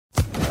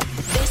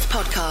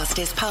podcast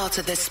is part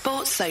of the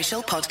Sports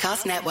Social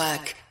Podcast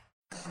Network.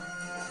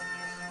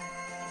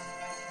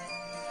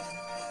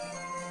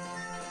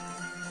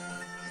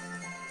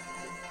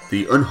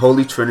 The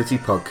Unholy Trinity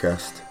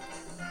Podcast.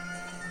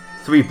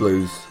 3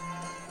 Blues,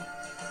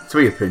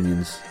 3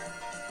 Opinions,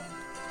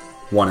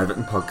 1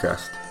 Everton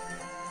Podcast.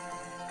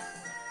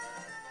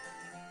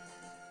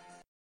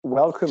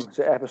 Welcome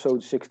to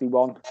episode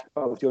 61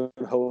 of the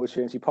Unholy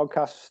Trinity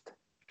Podcast,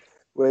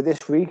 where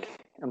this week,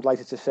 I'm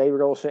delighted to say,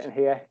 we're all sitting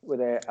here with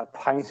a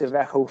pint of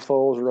Echo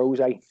Falls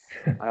Rosé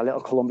and a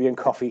little Colombian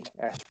coffee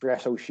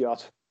espresso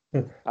shot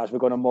as we're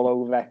going to mull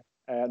over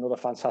another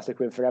fantastic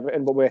win for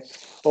Everton. But we're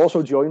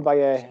also joined by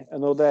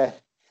another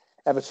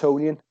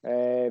Evertonian,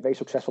 very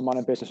successful man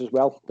in business as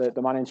well,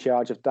 the man in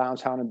charge of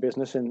downtown and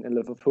business in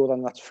Liverpool,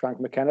 and that's Frank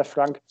McKenna.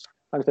 Frank,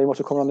 thanks very much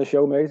for coming on the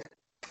show, mate.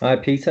 Hi,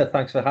 Peter.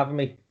 Thanks for having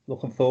me.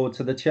 Looking forward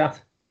to the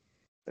chat.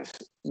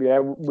 Yeah,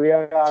 we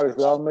are as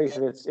well, mate.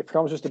 It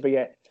promises to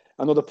be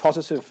another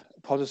positive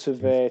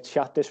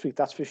chat this week,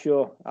 that's for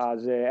sure,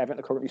 as Everton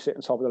are currently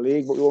sitting top of the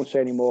league, but we won't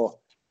say any more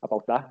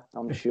about that,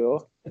 I'm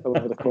sure,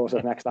 over the course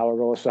of the next hour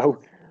or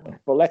so.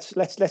 But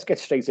let's get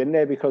straight in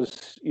there,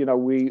 because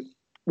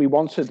we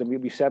wanted,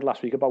 and we said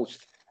last week about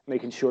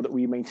making sure that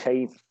we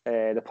maintain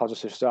the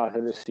positive start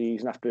of the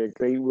season after a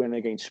great win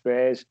against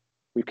Spurs.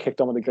 We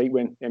kicked on with a great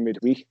win in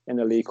midweek in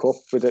the League Cup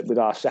with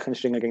our second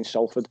string against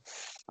Salford,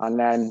 and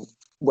then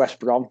West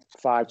Brom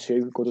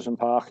 5-2, Goodison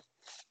Park.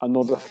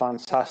 Another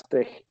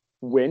fantastic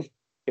win,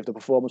 if the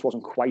performance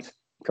wasn't quite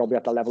probably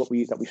at the level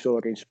that we saw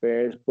against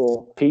Spurs.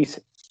 But Pete,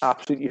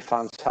 absolutely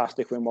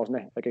fantastic win, wasn't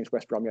it, against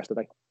West Brom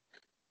yesterday?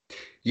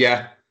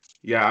 Yeah.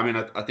 I mean,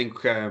 I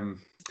think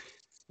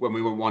when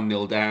we went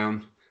 1-0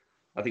 down,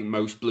 I think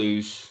most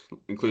Blues,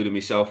 including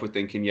myself, were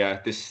thinking, yeah,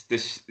 this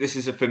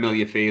is a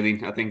familiar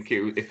feeling. I think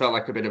it felt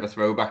like a bit of a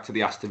throwback to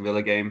the Aston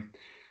Villa game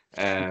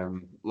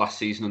last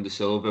season under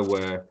Silva,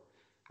 where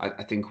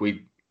I think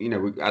we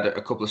had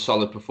a couple of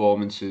solid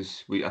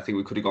performances. I think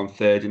we could have gone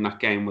third in that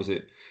game, was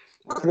it?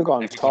 Could have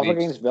gone top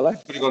against Villa.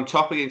 Could have gone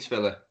top against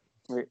Villa.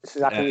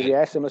 Exactly,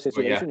 similar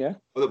situation, yeah.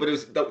 But it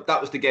was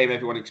that was the game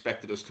everyone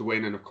expected us to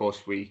win, and of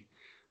course we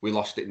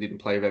lost it and didn't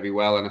play very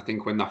well. And I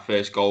think when that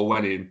first goal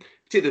went in,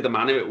 particularly the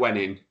manner it went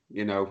in,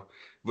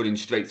 running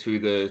straight through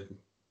the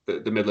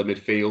middle of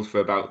midfield for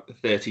about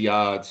 30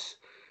 yards,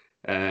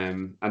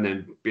 and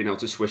then being able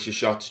to swish a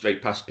shot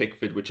straight past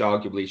Pickford, which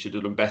arguably should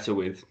have done better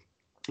with.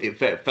 It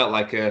felt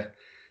like a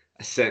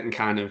certain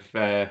kind of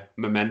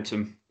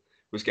momentum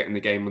was getting the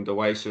game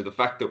underway. So the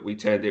fact that we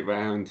turned it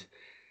around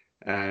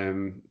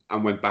and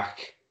went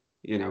back,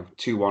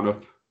 2-1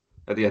 up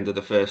at the end of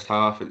the first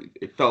half,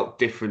 it felt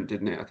different,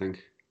 didn't it? I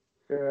think.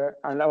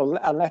 And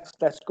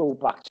let's go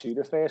back to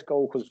the first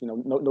goal, because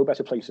no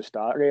better place to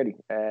start really.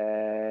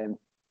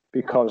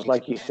 Because,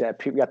 like you said,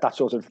 we had that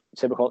sort of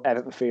typical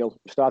Everton feel.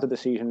 Started the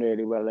season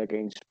really well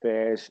against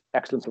Spurs.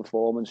 Excellent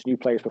performance. New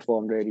players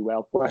performed really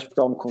well. West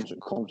Brom comes to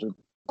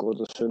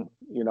Goodison.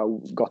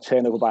 Got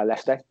turned over by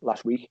Leicester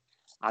last week,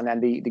 and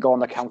then they go on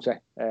the counter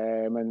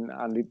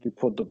and they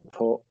put the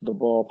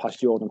ball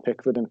past Jordan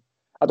Pickford. And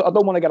I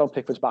don't want to get on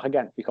Pickford's back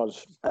again,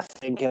 because I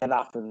think it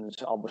happens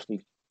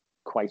obviously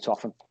quite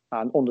often,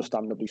 and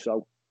understandably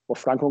so. But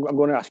Frank, I'm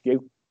going to ask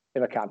you,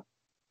 if I can,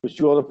 was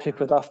Jordan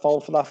Pickford at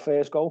fault for that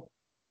first goal?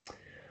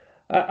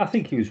 I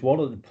think he was one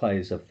of the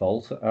players at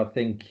fault. I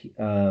think,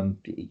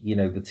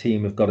 the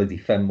team have got to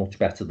defend much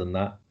better than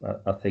that.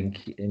 I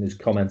think in his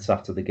comments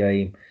after the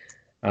game,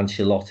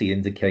 Ancelotti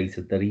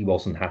indicated that he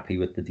wasn't happy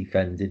with the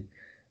defending.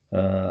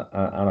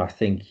 And I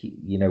think,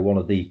 one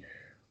of the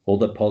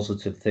other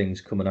positive things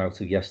coming out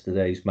of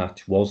yesterday's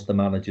match was the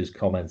manager's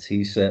comments.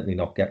 He's certainly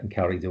not getting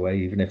carried away,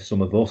 even if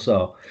some of us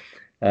are.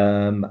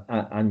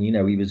 And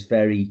he was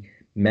very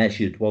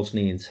measured,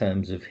 wasn't he, in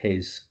terms of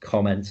his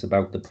comments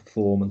about the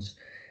performance.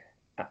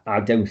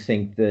 I don't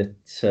think that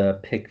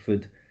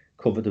Pickford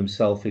covered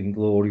himself in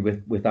glory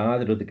with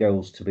either of the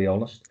goals, to be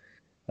honest.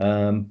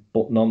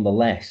 But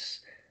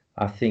nonetheless,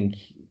 I think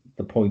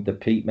the point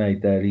that Pete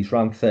made there, he's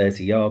ran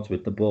 30 yards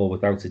with the ball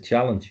without a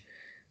challenge.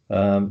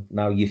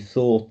 Now, you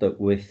thought that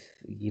with,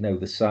 the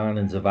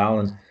signings of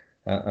Allen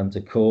and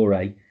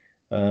Decore,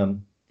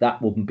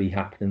 that wouldn't be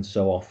happening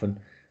so often.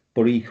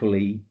 But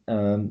equally,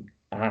 I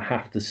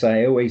have to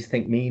say, I always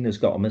think Mina's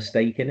got a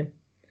mistake in him.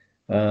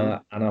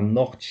 And I'm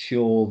not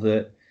sure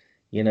that,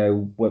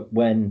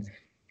 when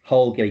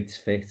Holgate's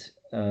fit,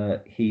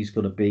 he's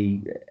going to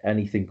be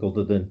anything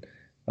other than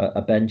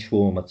a bench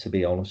warmer, to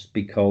be honest,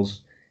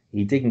 because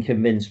he didn't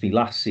convince me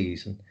last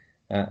season.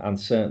 And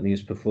certainly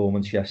his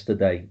performance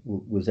yesterday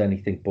was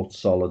anything but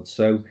solid.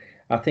 So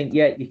I think,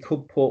 you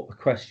could put a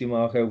question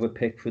mark over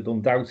Pickford.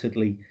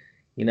 Undoubtedly,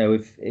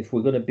 if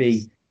we're going to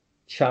be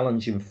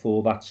challenging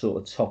for that sort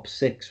of top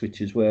 6,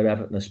 which is where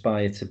Everton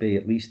aspire to be,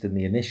 at least in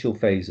the initial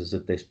phases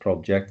of this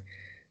project,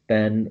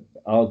 then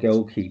our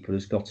goalkeeper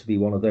has got to be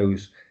one of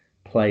those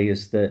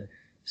players that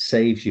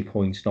saves you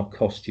points, not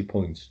costs you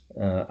points.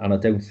 And I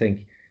don't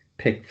think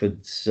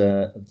Pickford's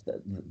the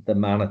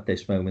man at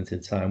this moment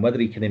in time. Whether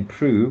he can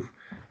improve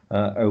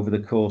over the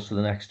course of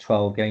the next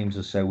 12 games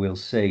or so, we'll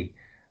see.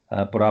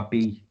 But I'd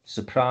be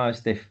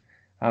surprised if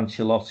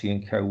Ancelotti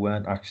and co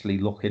weren't actually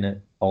looking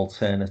at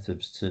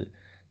alternatives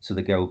to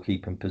the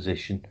goalkeeping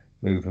position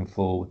moving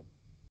forward.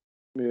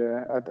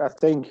 Yeah, I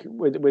think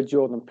with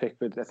Jordan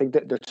Pickford, I think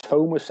that the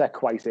tone was set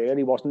quite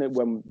early, wasn't it,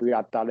 when we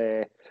had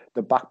that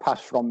the back pass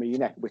from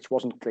Mina, which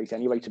wasn't great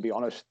anyway, to be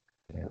honest.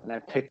 Yeah. And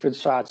then Pickford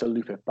tried to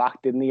loop it back,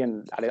 didn't he?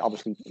 And it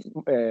obviously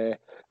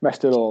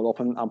messed it all up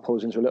and put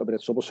us into a little bit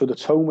of trouble. So the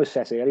tone was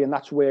set early, and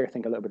that's where I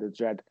think a little bit of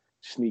dread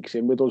sneaks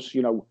in with us.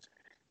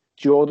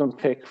 Jordan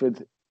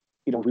Pickford,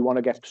 if we want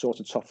to get sort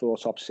of top 4,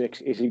 top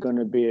 6, is he going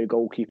to be a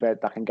goalkeeper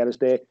that can get us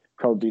there?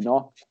 Probably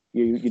not.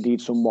 You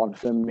need someone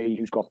for me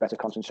who's got better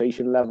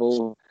concentration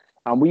level.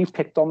 And we've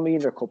picked on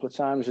Mina a couple of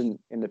times in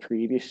the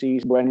previous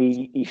season when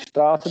he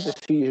started the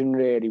season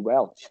really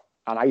well.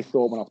 And I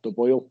thought went off the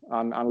boil.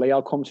 And Lee,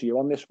 I'll come to you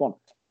on this one.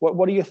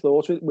 What are your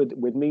thoughts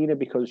with Mina?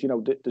 Because,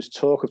 there's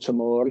talk of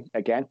Tomori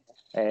again.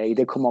 He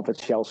did come on for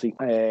Chelsea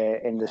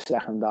in the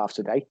second half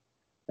today.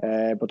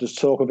 But there's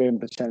talk of him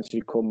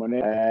potentially coming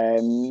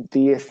in. Do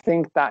you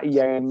think that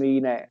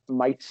Mina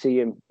might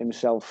see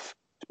himself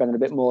spending a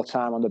bit more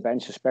time on the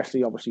bench,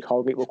 especially obviously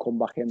Holgate will come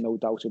back in, no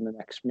doubt, in the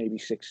next maybe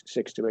 6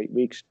 to 8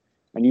 weeks.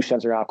 A new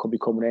centre half could be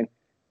coming in.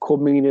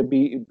 Could Mina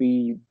be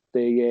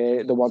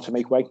the one to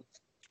make way?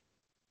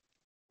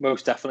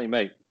 Most definitely,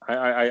 mate.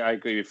 I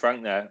agree with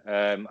Frank there.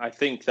 I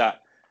think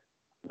that,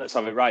 let's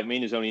have it right,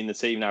 Mina's only in the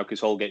team now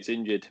because Holgate's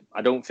injured.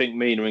 I don't think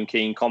Mina and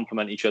Keane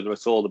complement each other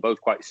at all. They're both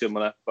quite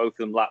similar. Both of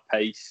them lack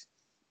pace.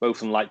 Both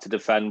of them like to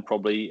defend,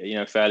 probably,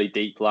 fairly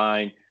deep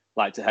line.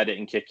 Like to head it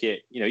and kick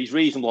it. He's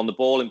reasonable on the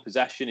ball in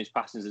possession. His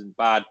passing isn't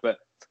bad, but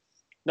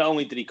not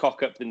only did he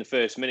cock up in the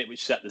first minute,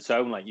 which set the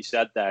tone, like you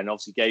said there, and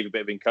obviously gave a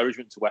bit of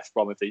encouragement to West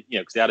Brom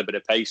because they had a bit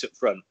of pace up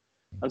front.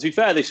 And to be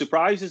fair, they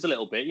surprised us a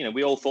little bit.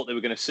 We all thought they were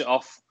going to sit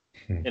off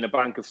in a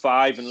bank of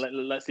 5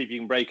 and let's see if you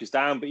can break us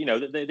down. But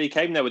they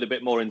came there with a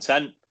bit more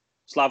intent.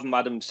 Slaven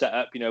Adam set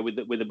up, with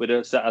a bit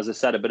of, as I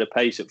said, a bit of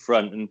pace up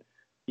front, and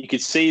you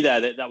could see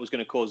there that was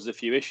going to cause us a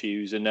few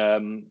issues. And,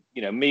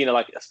 Mina,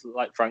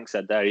 like Frank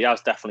said there, he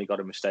has definitely got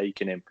a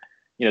mistake in him.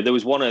 There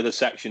was one other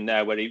section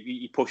there where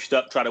he pushed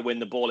up, trying to win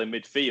the ball in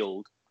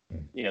midfield.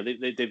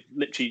 They've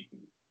literally,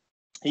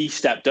 he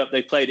stepped up,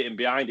 they played it in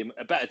behind him.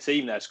 A better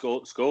team there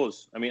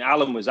scores. I mean,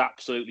 Alan was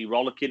absolutely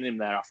rollicking him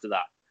there after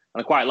that.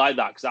 And I quite like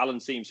that because Alan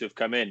seems to have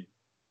come in,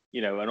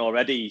 and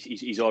already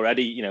he's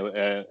already,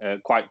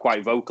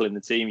 quite vocal in the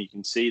team. You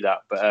can see that.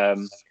 But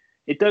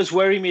it does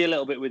worry me a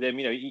little bit with him.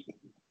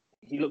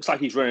 He looks like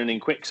he's running in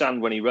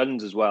quicksand when he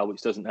runs as well,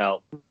 which doesn't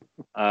help.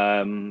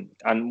 And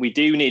we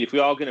do need, if we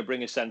are going to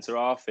bring a centre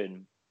half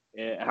in,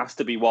 it has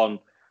to be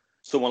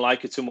someone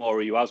like a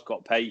Tomori who has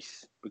got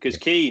pace. Because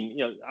Keane,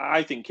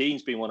 I think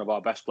Keane's been one of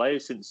our best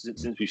players since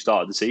we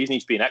started the season.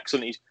 He's been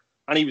excellent.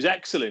 He was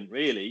excellent,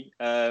 really,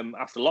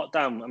 after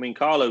lockdown. I mean,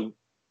 Carlo,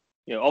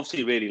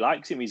 obviously really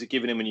likes him. He's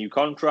given him a new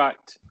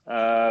contract.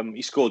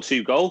 He scored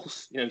 2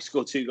 goals. He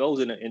scored 2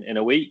 goals in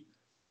a week.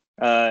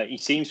 He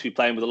seems to be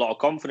playing with a lot of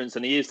confidence,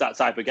 and he is that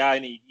type of guy,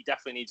 and he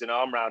definitely needs an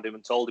arm around him,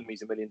 and told him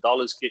he's $1 million,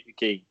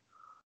 Keane.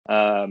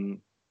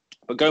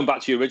 But going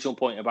back to your original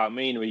point about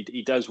Mina,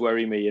 he does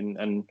worry me,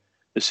 and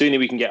the sooner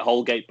we can get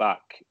Holgate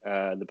back,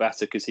 the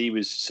better, because he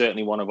was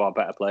certainly one of our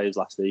better players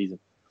last season.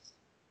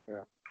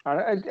 Yeah.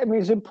 And I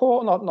mean, it's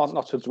important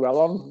not to dwell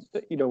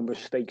on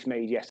mistakes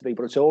made yesterday,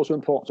 but it's also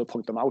important to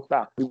point them out.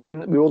 That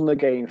we won the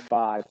game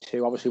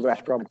 5-2. Obviously,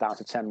 West Brom down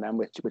to 10 men,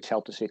 which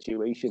helped the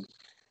situation.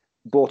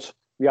 But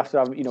we have to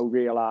have,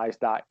 realise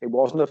that it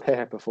wasn't a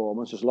perfect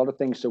performance. There's a lot of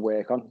things to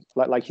work on.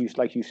 Like you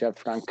said,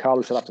 Frank,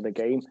 Carlo said after the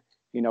game,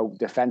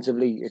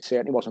 defensively, it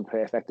certainly wasn't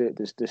perfect.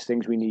 There's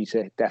things we need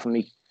to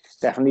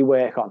definitely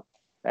work on.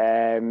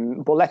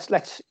 But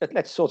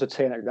let's sort of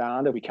turn it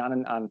around if we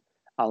can and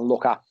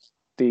look at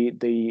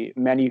the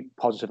many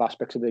positive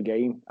aspects of the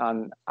game,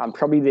 and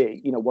probably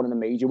one of the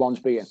major ones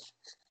being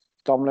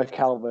Dominic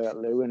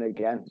Calvert-Lewin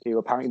again, who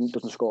apparently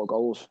doesn't score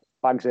goals.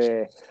 Bags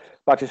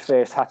his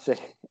first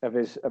hat-trick of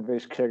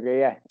his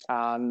career,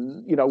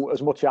 and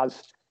as much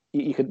as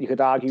you could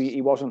argue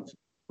he wasn't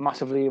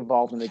massively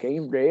involved in the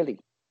game really,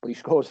 but he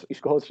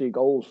scored 3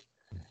 goals,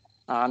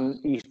 and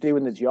he's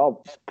doing the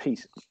job,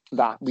 Pete,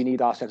 that we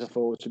need our centre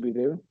forward to be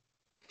doing.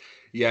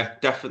 Yeah,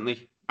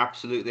 definitely,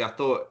 absolutely. I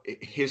thought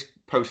his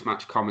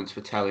post-match comments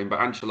were telling, but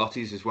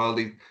Ancelotti's as well.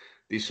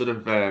 They sort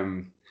of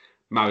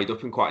married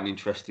up in quite an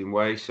interesting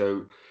way.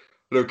 So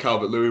Luke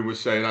Calvert-Lewin was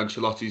saying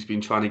Ancelotti's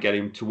been trying to get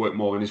him to work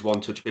more on his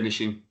one-touch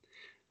finishing.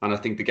 And I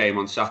think the game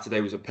on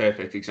Saturday was a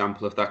perfect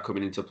example of that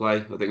coming into play.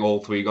 I think all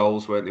 3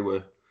 goals, weren't they,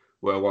 were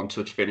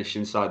one-touch finish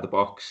inside the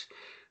box.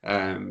 But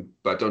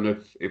I don't know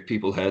if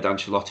people heard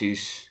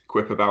Ancelotti's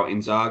quip about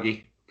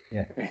Inzaghi.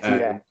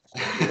 Yeah.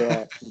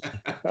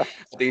 I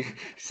think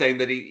saying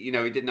that he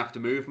didn't have to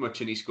move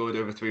much and he scored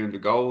over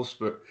 300 goals.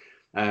 But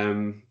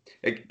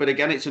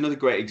again, it's another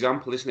great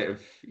example, isn't it,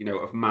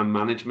 of man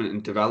management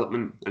and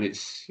development. And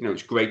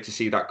it's great to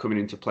see that coming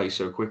into play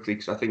so quickly,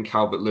 because I think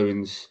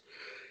Calvert-Lewin's,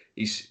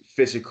 he's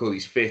physical,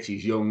 he's fit,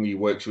 he's young, he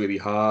works really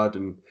hard,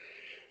 and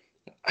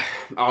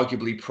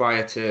arguably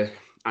prior to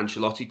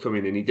Ancelotti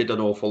coming in, he did an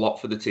awful lot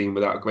for the team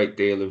without a great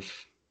deal of,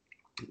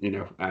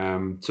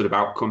 sort of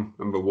outcome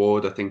and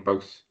reward. I think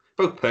both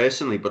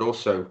personally, but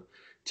also in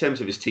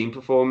terms of his team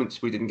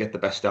performance, we didn't get the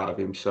best out of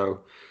him.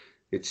 So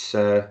it's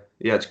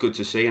it's good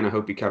to see, and I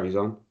hope he carries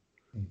on.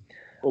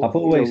 I've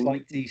always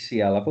liked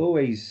DCL. I've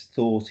always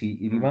thought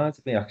he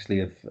reminded me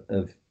actually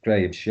of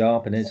Graham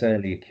Sharp in his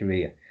earlier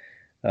career.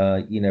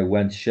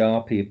 When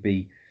Sharp, he'd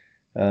be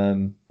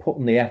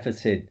putting the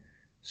effort in,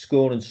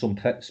 scoring some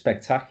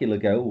spectacular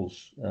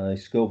goals. He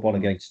scored one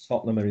against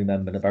Tottenham, I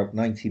remember, in about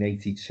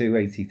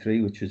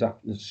 1982-83, which was a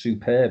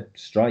superb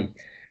strike.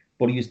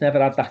 But he was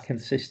never had that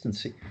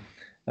consistency.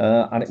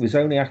 And it was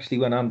only actually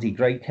when Andy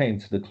Gray came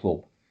to the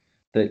club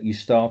that you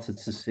started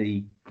to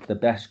see the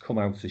best come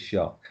out of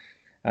Sharp.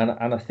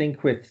 And I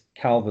think with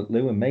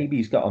Calvert-Lewin, maybe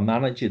he's got a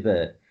manager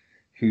there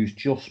who's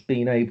just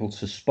been able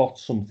to spot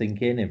something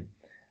in him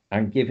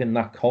and give him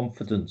that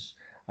confidence,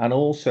 and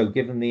also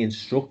give him the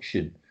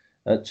instruction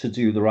to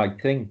do the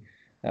right thing.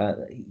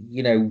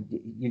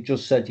 You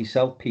just said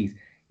yourself, Pete,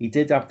 he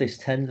did have this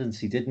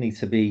tendency, didn't he,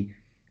 to be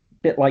a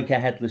bit like a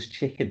headless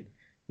chicken,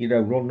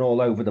 running all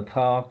over the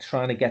park,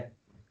 trying to get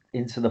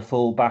into the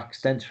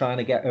full-backs, then trying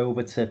to get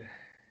over to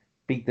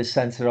beat the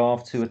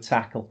centre-half to a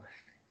tackle.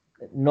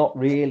 Not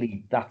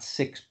really that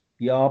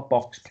 6-yard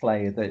box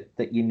player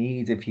that you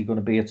need if you're going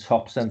to be a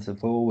top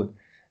centre-forward.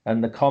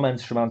 And the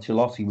comments from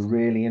Ancelotti were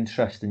really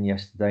interesting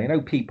yesterday. I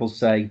know people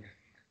say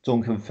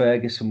Duncan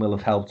Ferguson will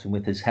have helped him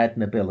with his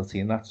heading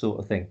ability and that sort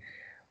of thing.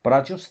 But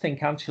I just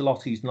think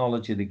Ancelotti's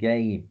knowledge of the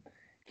game,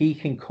 he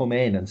can come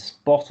in and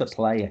spot a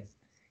player.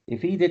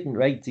 If he didn't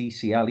rate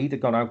DCL, he'd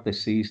have gone out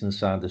this season and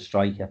signed a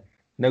striker.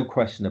 No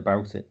question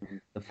about it.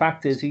 The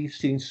fact is, he's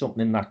seen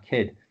something in that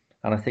kid.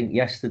 And I think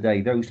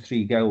yesterday, those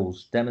 3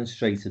 goals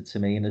demonstrated to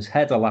me, and his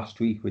header last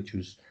week, which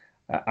was,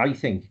 I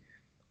think,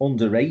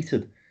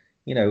 underrated.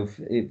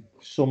 If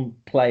some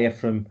player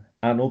from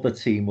another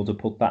team would have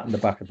put that in the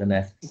back of the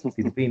net,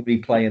 they'd have been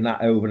replaying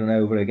that over and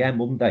over again,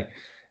 wouldn't they?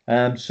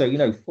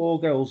 4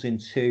 goals in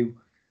 2,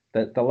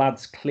 that the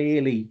lad's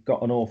clearly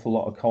got an awful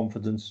lot of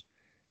confidence.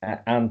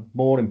 And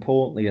more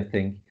importantly, I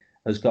think,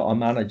 has got a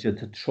manager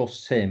to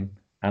trust him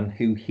and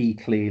who he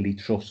clearly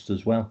trusts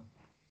as well.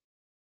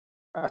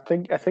 I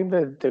think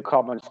the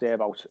comments there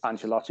about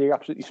Ancelotti are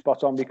absolutely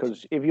spot on,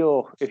 because if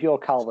you're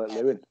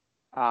Calvert-Lewin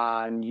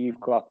and you've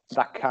got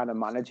that kind of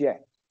manager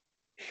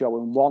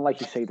showing, one,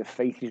 like you say, the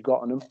faith he's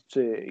got in him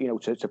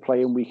to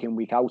play him week in,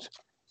 week out.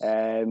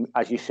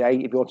 As you say,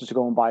 if he wanted to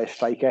go and buy a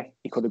striker,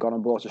 he could have gone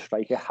and bought a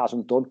striker,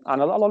 hasn't done.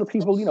 And a lot of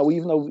people,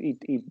 even though he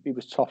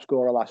was top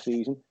scorer last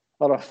season,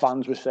 a lot of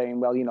fans were saying,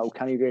 well,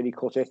 can he really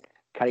cut it?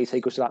 Can he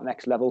take us to that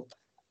next level?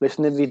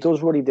 Listen, if he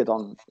does what he did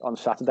on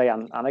Saturday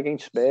and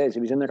against Spurs,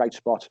 if he's in the right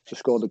spot to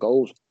score the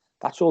goals,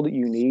 that's all that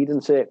you need.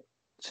 And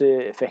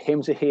for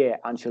him to hear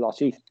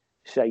Ancelotti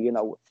say,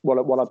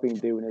 what I've been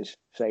doing is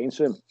saying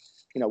to him,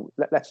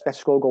 let's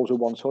score goals with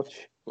one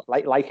touch,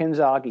 like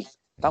Inzaghi.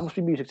 That must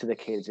be music to the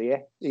kids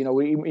here. He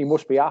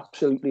must be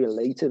absolutely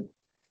elated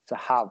to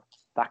have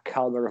that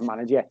caliber of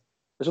manager.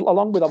 There's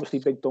along with obviously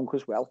Big Dunk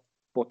as well,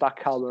 but that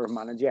caliber of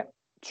manager,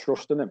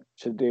 trusting him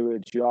to do a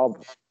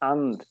job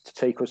and to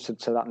take us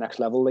to that next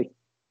level, Lee.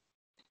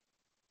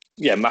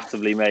 Yeah,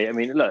 massively, mate. I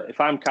mean, look, if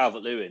I'm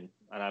Calvert-Lewin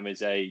and I'm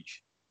his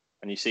age,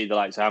 and you see the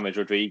likes of James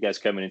Rodriguez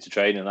coming into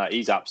training,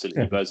 he's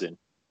absolutely buzzing.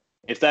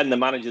 If then the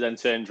manager then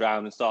turns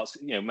around and starts,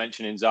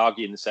 mentioning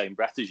Inzaghi in the same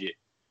breath as you,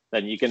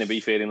 then you're going to be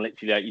feeling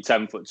literally like you're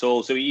 10 foot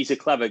tall. So he's a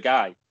clever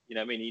guy.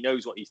 He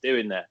knows what he's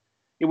doing there.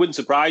 It wouldn't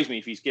surprise me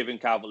if he's given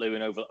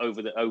Calvert-Lewin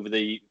over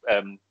the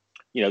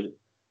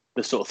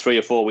the sort of 3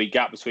 or 4 week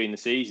gap between the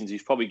seasons.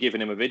 He's probably given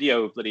him a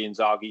video of bloody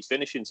Inzaghi's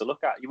finishing to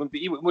look at. It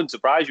wouldn't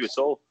surprise you at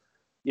all.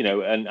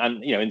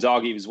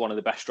 Inzaghi was one of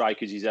the best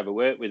strikers he's ever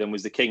worked with and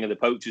was the king of the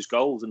poachers'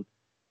 goals. And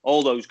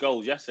all those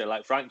goals yesterday,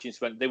 like Frank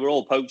just went, they were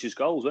all poachers'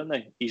 goals, weren't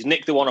they? He's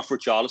nicked the one off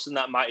Richarlison.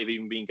 That might have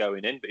even been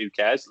going in, but who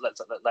cares? Let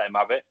him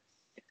have it.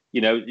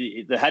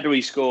 The header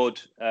he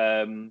scored,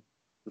 the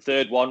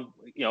third one,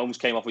 almost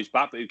came off his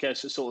back, but who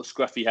cares? A sort of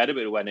scruffy header,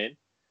 but it went in.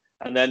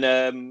 And then,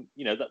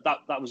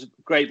 that was a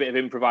great bit of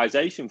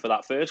improvisation for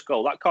that first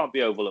goal. That can't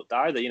be overlooked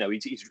either.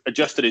 He's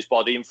adjusted his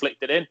body and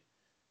flicked it in.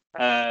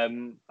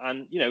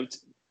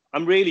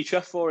 I'm really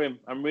chuffed for him.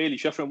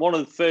 One of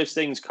the first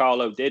things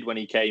Carlo did when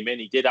he came in,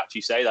 he did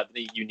actually say that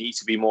you need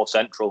to be more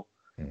central.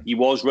 He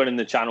was running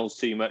the channels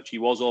too much. He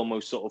was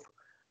almost sort of,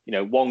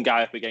 one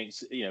guy up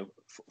against,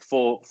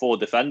 four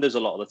defenders a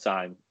lot of the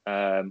time.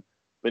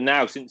 But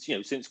now,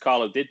 since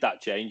Carlo did that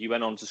change, he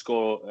went on to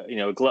score,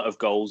 a glut of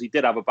goals. He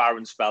did have a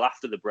barren spell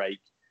after the break.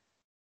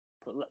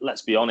 But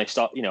let's be honest,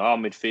 our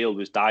midfield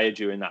was dire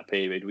during that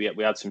period.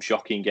 We had some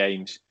shocking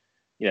games,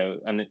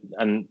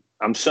 and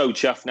I'm so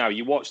chuffed now.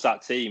 You watch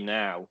that team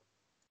now,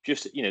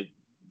 just,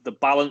 the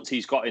balance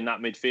he's got in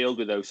that midfield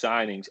with those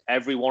signings.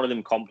 Every one of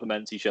them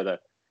complements each other.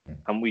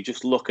 And we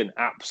just look an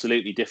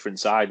absolutely different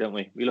side, don't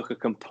we? We look a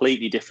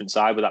completely different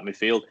side with that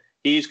midfield.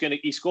 He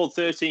scored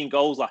 13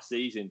 goals last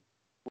season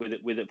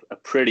with a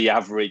pretty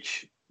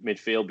average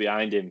midfield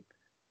behind him.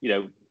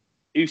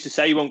 Who's to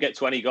say he won't get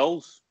 20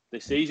 goals?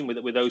 this season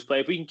with those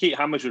players. If we can keep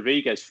James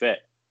Rodriguez fit,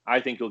 I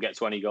think he'll get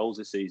 20 goals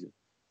this season.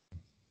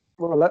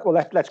 Well,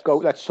 let's go.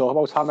 Let's talk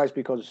about James,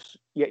 because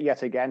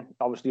yet again,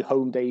 obviously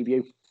home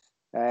debut.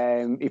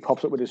 He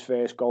pops up with his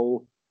first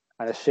goal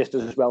and assist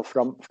as well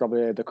from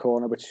the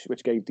corner,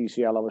 which gave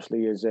DCL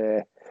obviously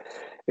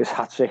his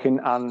hat trick,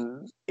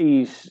 and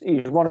he's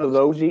one of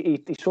those.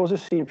 He sort of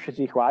seemed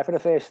pretty quiet for the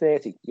first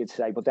 30, you'd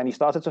say, but then he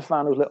started to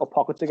find those little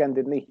pockets again,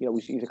 didn't he? You know,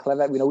 he's a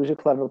clever. We know he's a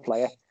clever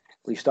player,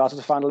 but he started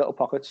to find the little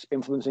pockets,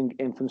 influencing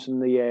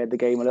the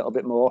game a little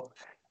bit more,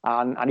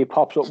 and he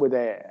pops up with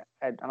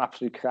an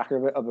absolute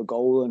cracker of a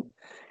goal, and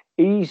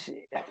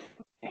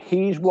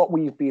he's what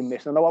we've been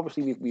missing. I know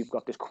obviously we've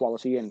got this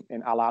quality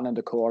in Alan and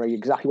Decore,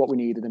 exactly what we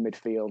need in the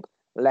midfield.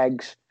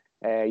 Legs,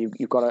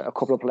 you've got a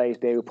couple of players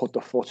there who put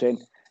the foot in,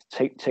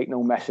 take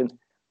no messing.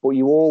 But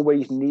you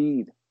always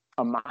need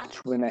a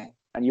match winner,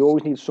 and you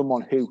always need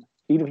someone who,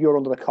 even if you're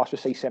under the cost for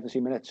say 70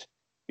 minutes,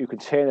 who can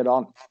turn it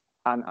on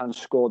and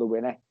score the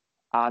winner.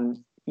 And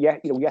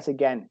yet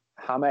again,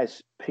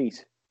 James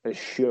Pete has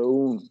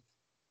shown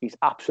his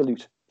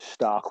absolute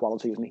star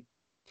quality, isn't he?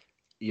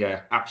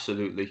 Yeah,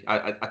 absolutely.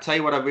 I tell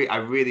you what, I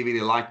really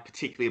like,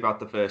 particularly about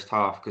the first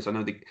half, because I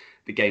know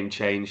the game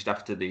changed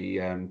after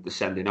the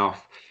sending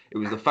off. It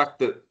was the fact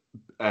that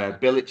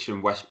Bilic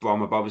and West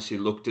Brom have obviously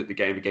looked at the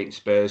game against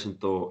Spurs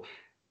and thought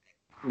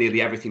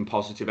nearly everything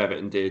positive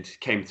Everton did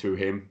came through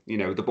him. You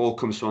know, the ball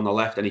comes from on the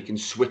left and he can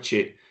switch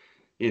it,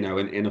 you know,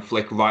 in a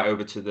flick right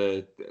over to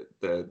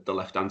the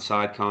left hand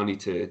side, can't he,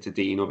 to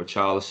Dean or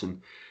Richarlison,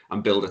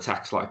 and build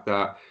attacks like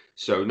that.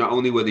 So not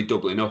only were they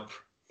doubling up,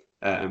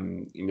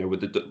 you know,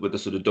 with the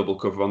sort of double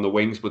cover on the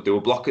wings, but they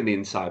were blocking the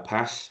inside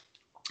pass.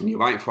 And you're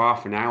right, for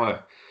half an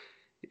hour,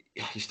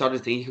 you started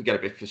to think he could get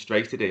a bit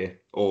frustrated here,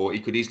 or he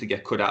could easily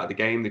get cut out of the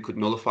game. They could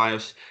nullify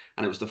us.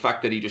 And it was the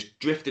fact that he just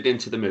drifted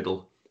into the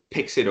middle,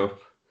 picks it up,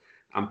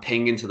 and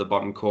ping into the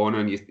bottom corner.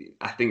 And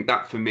I think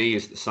that for me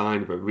is the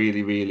sign of a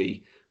really,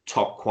 really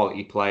top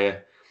quality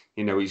player.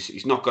 You know,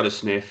 he's not got a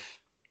sniff.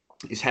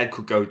 His head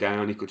could go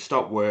down. He could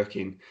stop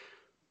working,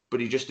 but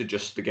he just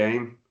adjusts the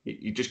game.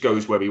 He just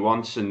goes where he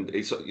wants, and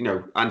it's, you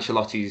know,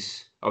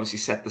 Ancelotti's obviously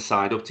set the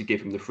side up to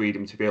give him the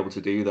freedom to be able to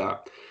do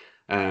that.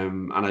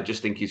 And I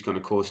just think he's going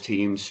to cause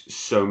teams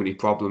so many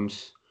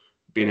problems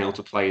being able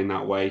to play in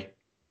that way.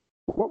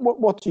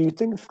 What do you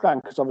think,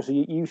 Frank? Because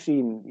obviously you've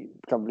seen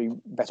probably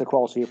better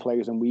quality of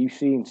players than we've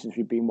seen since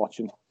we've been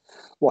watching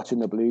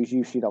the Blues.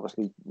 You've seen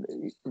obviously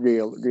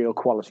real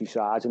quality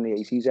sides in the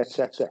 80s,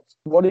 etc.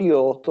 What are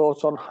your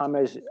thoughts on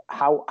James?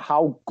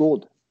 How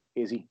good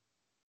is he?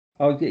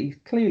 Oh,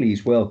 clearly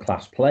he's a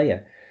world-class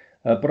player.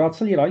 But I'll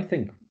tell you, I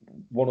think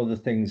one of the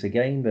things,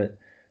 again, that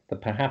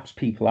perhaps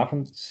people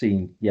haven't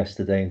seen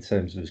yesterday in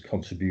terms of his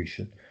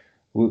contribution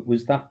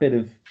was that bit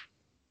of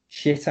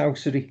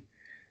shithousery,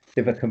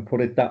 if I can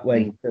put it that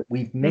way, that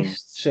we've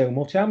missed so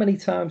much. How many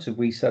times have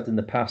we said in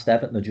the past,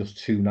 Everton are just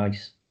too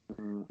nice?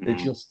 They're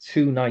just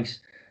too nice.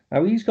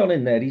 Now, he's gone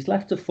in there, he's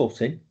left a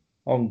foot in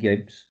on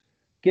Gibbs.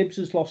 Gibbs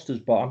has lost his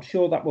ball. I'm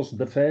sure that wasn't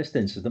the first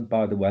incident,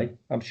 by the way.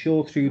 I'm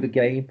sure through the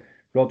game,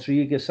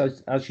 Rodriguez,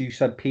 as you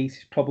said, Pete,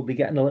 is probably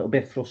getting a little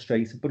bit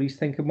frustrated, but he's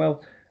thinking,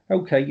 well,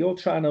 okay, you're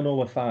trying to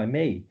nullify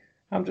me.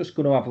 I'm just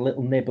going to have a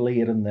little nibble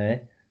here and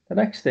there. The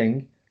next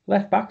thing,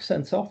 left back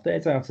sent off, they're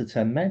down to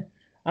 10 men.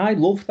 I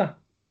love that.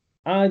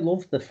 I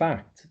love the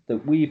fact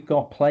that we've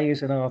got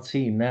players in our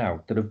team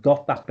now that have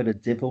got that bit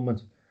of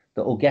devilment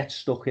that will get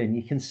stuck in.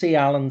 You can see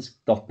Alan's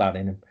got that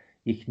in him.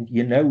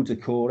 You know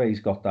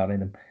Decore's got that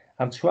in him.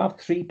 And to have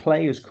three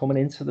players coming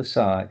into the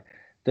side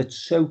that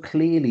so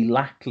clearly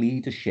lack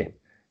leadership,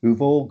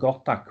 who've all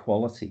got that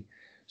quality.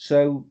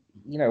 So,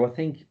 you know, I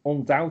think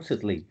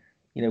undoubtedly,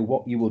 you know,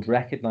 what you would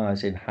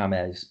recognise in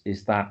James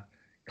is that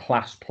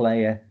class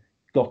player,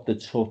 got the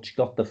touch,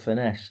 got the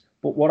finesse.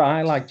 But what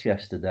I liked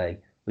yesterday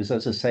was,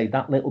 as I say,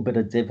 that little bit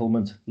of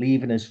devilment,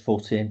 leaving his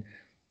foot in,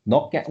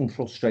 not getting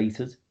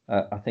frustrated.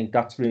 I think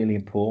that's really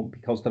important,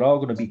 because there are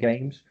going to be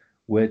games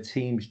where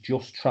teams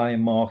just try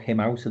and mark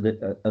him out of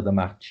the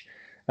match.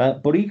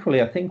 But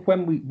equally, I think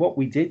what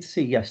we did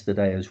see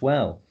yesterday as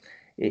well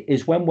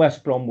is when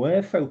West Brom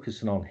were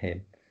focusing on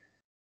him,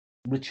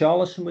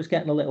 Richarlison was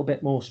getting a little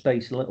bit more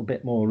space, a little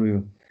bit more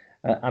room.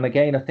 And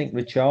again, I think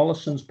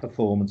Richarlison's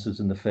performances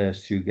in the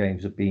first two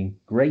games have been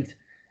great.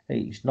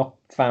 He's not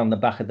found the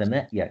back of the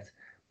net yet,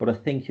 but I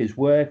think his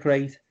work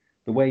rate,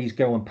 the way he's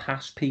going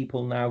past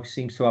people now,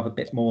 seems to have a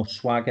bit more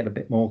swagger, a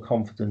bit more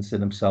confidence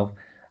in himself.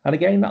 And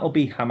again, that'll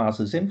be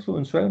James's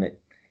influence, won't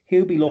it?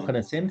 He'll be looking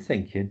at him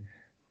thinking,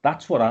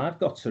 that's what I've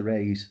got to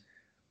raise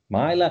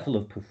my level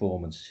of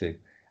performance to.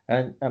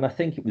 And I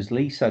think it was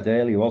Lee said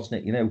earlier,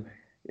 wasn't it? You know,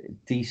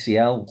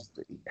 DCL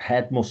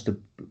head must have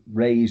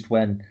raised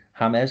when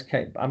James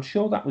came. I'm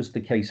sure that was the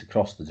case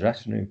across the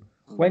dressing room.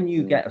 When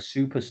you get a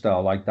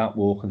superstar like that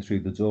walking through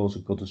the doors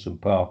of Goodison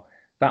Park,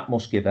 that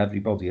must give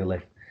everybody a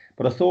lift.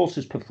 But I thought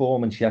his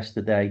performance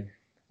yesterday,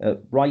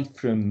 right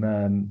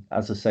from,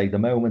 as I say, the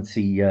moment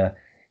he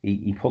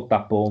put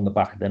that ball in the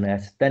back of the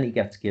net, then he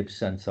gets Gibbs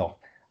sent off.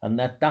 And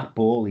that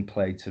ball he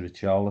played to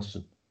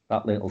Richarlison,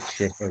 that little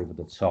chip over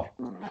the top.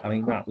 I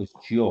mean, that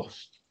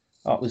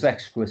was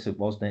exquisite,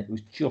 wasn't it? It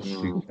was just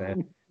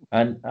superb.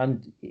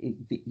 And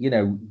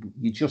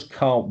you just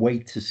can't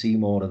wait to see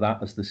more of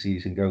that as the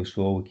season goes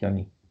forward, can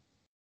you?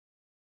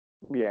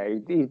 Yeah,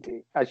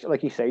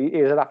 like you say, he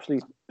is an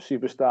absolute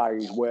superstar.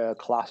 He's world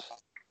class.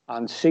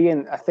 And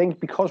I think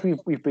because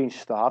we've been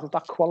starved of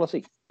that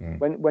quality,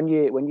 when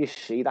you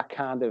see that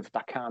kind of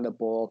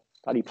ball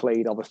that he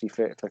played, obviously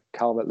for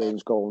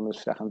Calvert-Lewin's goal in the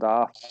second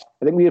half,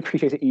 I think we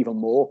appreciate it even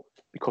more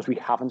because we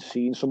haven't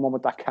seen someone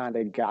with that kind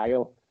of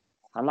guile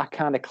and that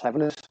kind of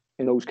cleverness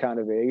in those kind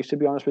of areas. To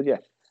be honest with you,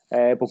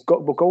 but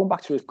going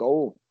back to his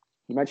goal,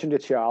 you mentioned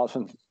it,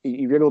 Charlton.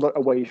 He wriggled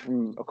away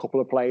from a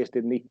couple of players,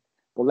 didn't he?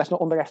 But let's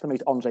not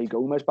underestimate Andre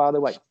Gomez, by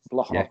the way,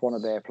 blocking off one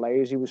of their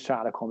players. He was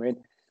trying to come in.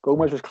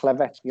 Gomez was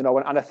clever,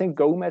 and I think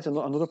Gomez,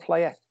 another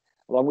player,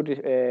 along with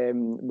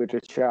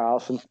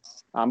Richarlison,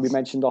 and we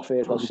mentioned off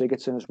here as well,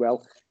 Sigurdsson as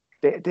well.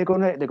 They're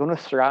gonna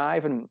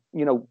thrive, and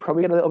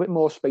probably get a little bit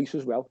more space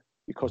as well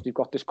because they've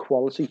got this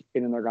quality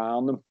in and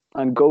around them.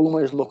 And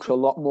Gomez looks a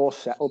lot more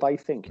settled, I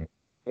think,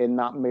 in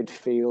that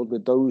midfield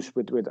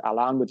with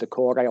Alan, with the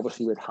core guy,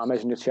 obviously with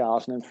James and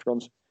Richarlison in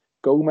front.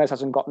 Gomez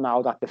hasn't got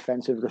now that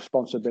defensive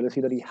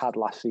responsibility that he had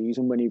last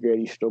season when he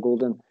really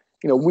struggled. And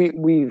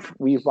we've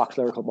waxed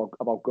lyrical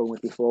about Gomez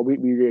before. We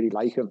really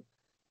like him,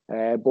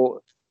 but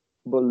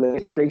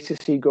it's great to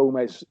see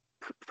Gomez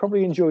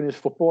probably enjoying his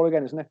football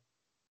again, isn't it?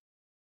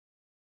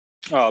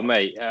 Oh,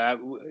 mate,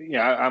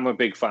 I'm a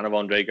big fan of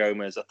Andre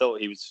Gomez. I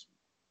thought he was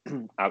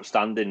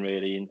outstanding,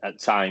 really, at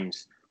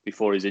times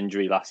before his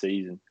injury last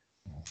season.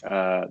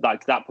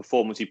 That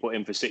performance he put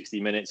in for 60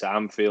 minutes at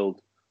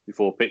Anfield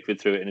before Pickford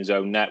threw it in his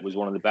own net was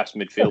one of the best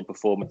midfield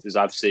performances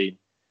I've seen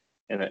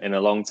in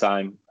a long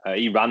time.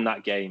 He ran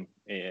that game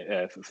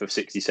for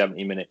 60,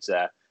 70 minutes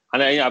there.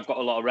 And I've got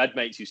a lot of Red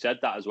mates who said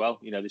that as well.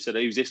 They said,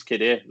 who's this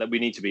kid here? That we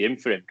need to be in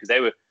for him. Because they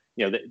were,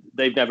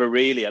 they've never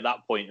really at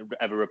that point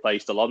ever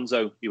replaced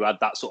Alonso, who had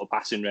that sort of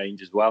passing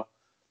range as well.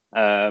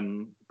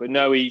 But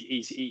no,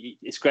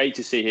 it's great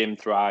to see him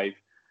thrive.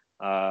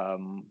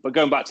 But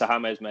going back to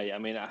James, mate, I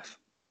mean,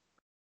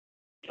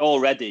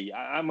 already,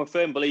 I'm a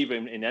firm believer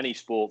in any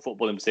sport,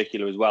 football in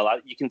particular as well.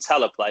 You can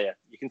tell a player.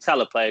 You can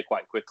tell a player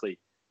quite quickly,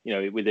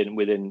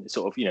 within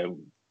sort of,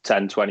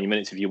 10, 20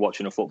 minutes if you're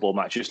watching a football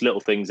match, just little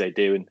things they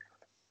do. And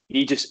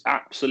he just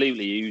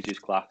absolutely oozes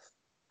class.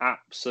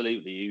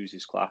 Absolutely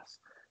oozes class.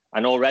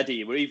 And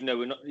already, even though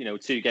we're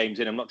not, 2 games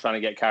in, I'm not trying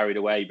to get carried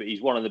away, but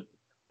he's one of the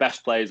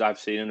best players I've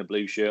seen in a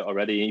blue shirt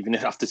already, even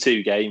after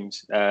 2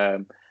 games.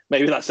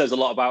 Maybe that says a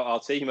lot about our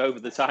team over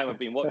the time I've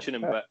been watching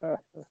him.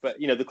 But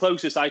the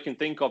closest I can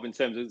think of in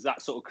terms of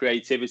that sort of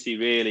creativity,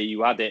 really,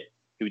 you had it,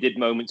 who did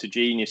moments of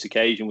genius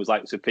occasion was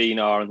like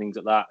Sapina and things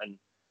like that. And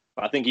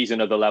I think he's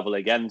another level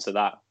again to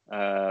that.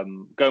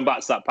 Going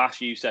back to that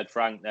pass you said,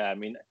 Frank, there, I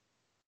mean,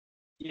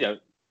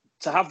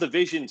 to have the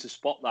vision to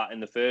spot that in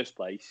the first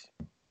place,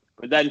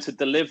 but then to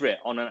deliver it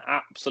on an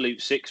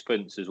absolute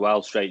sixpence as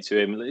well, straight to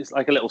him. It's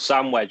like a little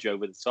sandwich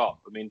over the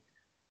top. I mean,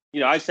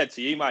 I said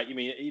to you, Mike,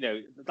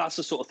 that's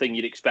the sort of thing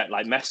you'd expect,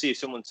 like Messi or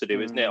someone to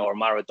do, isn't it? Or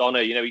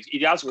Maradona. He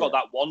has got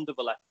that wand of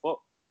a left foot.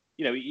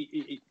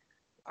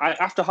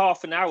 After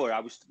half an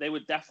hour, they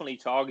were definitely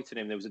targeting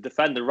him. There was a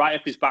defender right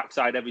up his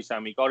backside every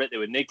time he got it. They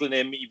were niggling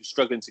him. He was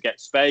struggling to get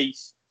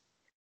space.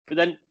 But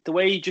then the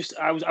way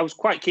I was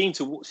quite keen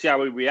to see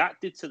how he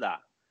reacted to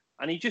that.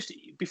 And he just,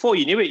 before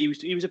you knew it,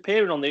 he was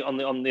appearing on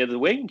the other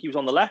wing. He was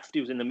on the left.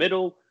 He was in the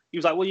middle. He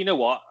was like, well, you know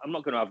what? I'm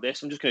not going to have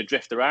this. I'm just going to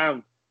drift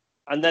around.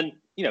 And then,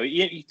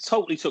 he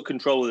totally took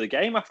control of the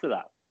game after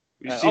that.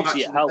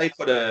 Obviously, it helped. They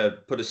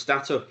put a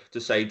stat up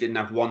to say he didn't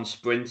have one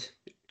sprint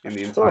in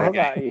the entire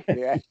game.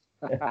 Yeah.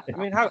 I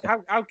mean,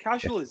 how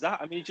casual is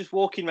that? I mean, he's just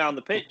walking around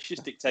the pitch,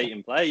 just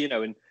dictating play,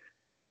 and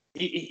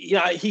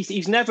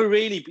he's never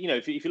really,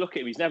 if you look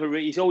at him,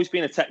 he's always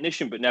been a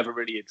technician, but never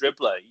really a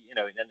dribbler,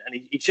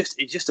 and he's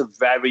just a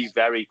very,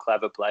 very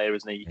clever player,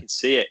 isn't he? You can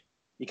see it.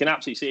 You can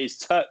absolutely see it. His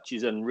touch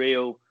is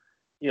unreal.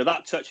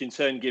 That touch in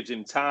turn gives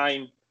him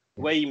time.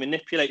 The way he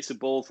manipulates the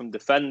ball from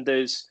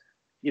defenders,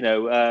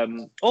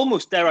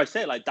 almost, dare I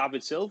say it, like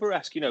David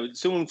Silva-esque.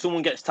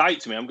 Someone gets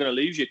tight to me, I'm going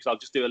to lose you because I'll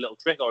just do a little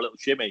trick or a little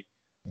shimmy.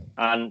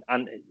 And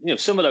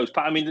some of those,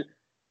 I mean,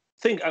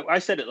 I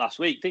said it last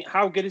week, think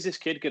how good is this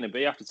kid going to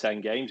be after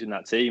 10 games in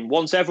that team?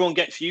 Once everyone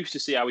gets used to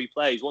see how he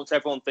plays, once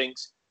everyone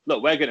thinks,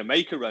 look, we're going to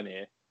make a run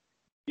here,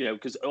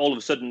 because all of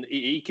a sudden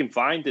he can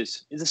find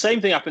us. It's the same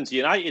thing happened to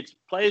United.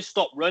 Players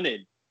stop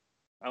running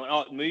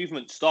and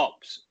movement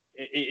stops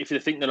if they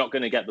think they're not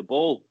going to get the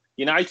ball.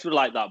 United were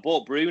like that,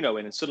 brought Bruno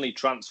in and suddenly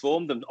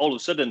transformed them. All of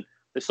a sudden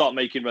they start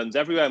making runs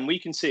everywhere, and we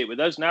can see it with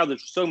us now.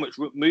 There's so much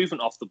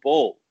movement off the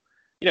ball.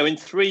 In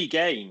 3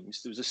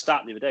 games, there was a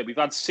stat the other day, we've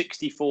had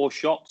 64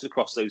 shots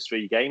across those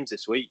 3 games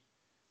this week.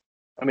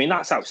 I mean,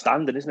 that's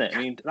outstanding, isn't it? I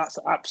mean, that's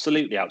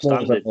absolutely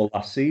outstanding. More than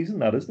last season,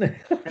 that, isn't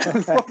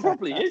it?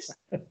 Probably is.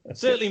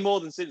 Certainly more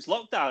than since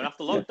lockdown,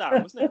 after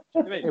lockdown, wasn't it?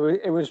 I mean,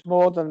 it was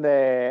more than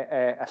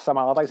Sam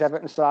Allardyce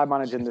Everton side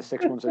managing the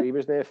 6 months that he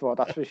was there for,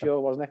 that's for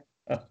sure, wasn't it?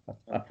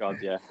 Oh, God,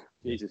 yeah.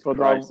 Jesus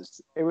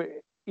Christ.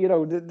 you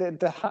know,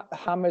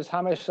 Hammers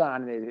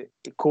signing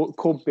it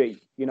could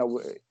be, you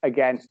know,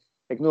 again,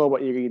 ignore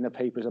what you read in the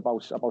papers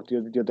about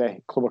the other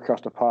club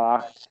across the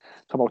park,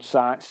 talk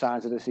about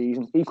signs of the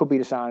season. He could be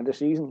the sign of the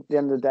season. At the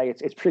end of the day,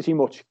 it's pretty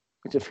much,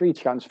 it's a free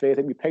transfer. I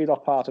think we paid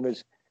off part of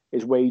his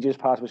wages,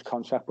 part of his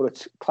contract, but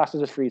it's classed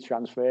as a free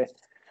transfer.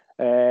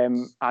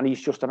 And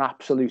he's just an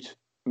absolute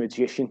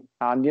magician.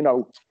 And, you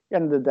know, at the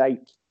end of the day,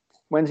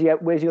 where's he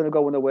going to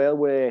go in the world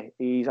where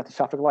he's at the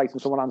traffic light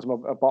and someone hands him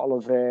a bottle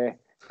of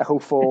Echo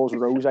Falls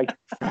Rosé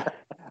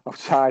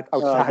outside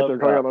the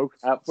Royal Oak?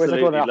 Where's it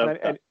going to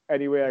happen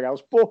anywhere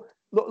else? But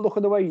look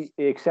at the way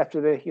he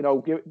accepted it. You know,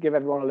 give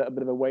everyone a little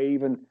bit of a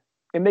wave, and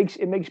it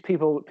makes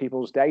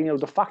people's day. You know,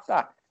 the fact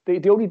that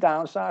the only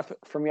downside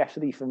from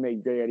yesterday for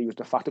me really was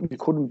the fact that we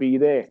couldn't be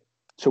there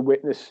to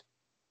witness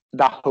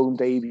that home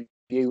debut.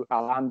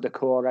 Alain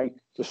Decore,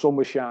 the sun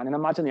was shining.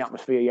 Imagine the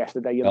atmosphere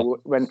yesterday. You know,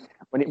 when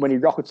he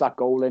rockets that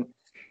goal in,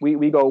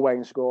 we go away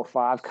and score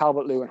 5.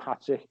 Calvert-Lewin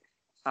hat-trick,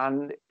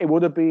 and it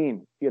would have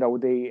been, you know,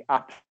 the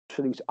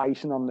absolute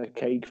icing on the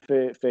cake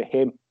for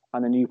him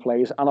and the new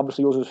players, and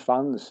obviously us as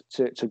fans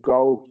to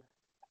go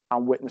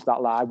and witness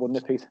that live, wouldn't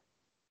it, Pete?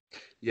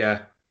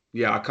 Yeah,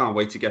 I can't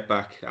wait to get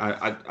back.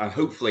 I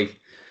hopefully,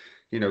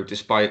 you know,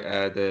 despite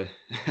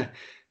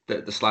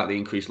the slightly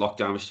increased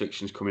lockdown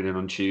restrictions coming in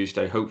on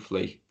Tuesday,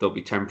 hopefully they'll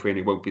be temporary and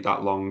it won't be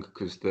that long,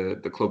 because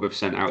the club have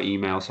sent out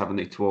emails, haven't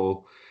they, to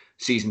all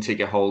season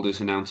ticket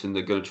holders announcing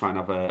they're going to try and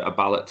have a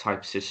ballot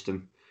type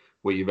system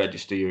where you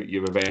register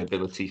your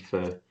availability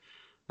for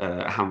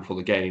a handful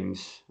of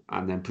games,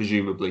 and then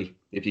presumably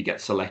if you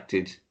get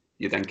selected,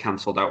 you're then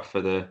cancelled out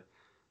for the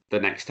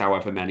next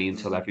however many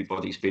until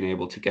everybody's been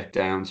able to get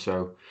down.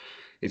 So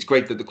it's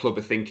great that the club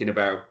are thinking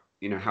about,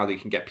 you know, how they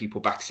can get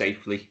people back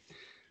safely.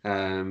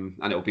 And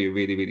it'll be a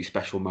really, really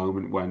special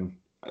moment when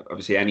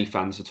obviously any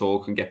fans at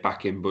all can get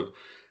back in. But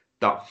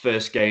that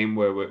first game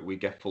where we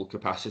get full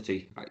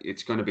capacity,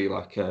 it's going to be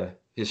like a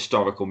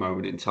historical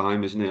moment in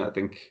time, isn't it? I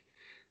think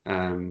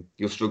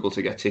you'll struggle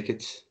to get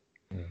tickets.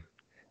 Yeah.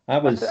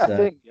 I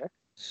think, yeah.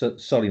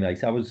 Sorry,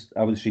 mate. I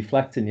was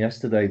reflecting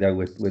yesterday though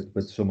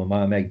with some of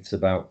my mates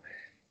about,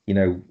 you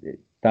know,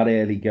 that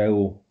early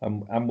goal,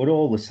 and we're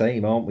all the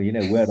same, aren't we? You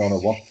know, we're on a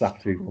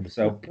WhatsApp group,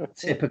 so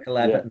typical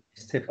Everton,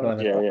 typical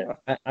Everton.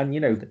 And you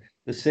know,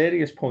 the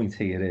serious point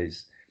here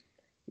is,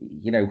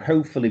 you know,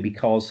 hopefully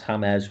because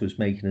James was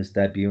making his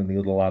debut and the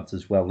other lads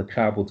as well, the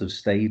crowd would have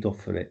stayed up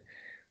for it.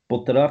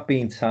 But there have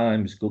been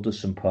times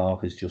Goodison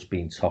Park has just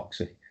been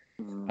toxic.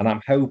 And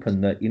I'm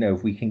hoping that, you know,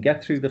 if we can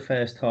get through the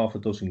first half a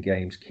dozen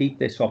games, keep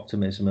this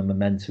optimism and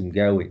momentum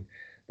going,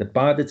 that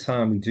by the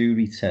time we do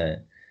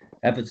return,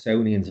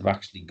 Evertonians have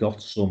actually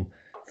got some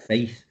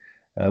faith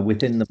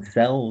within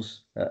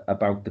themselves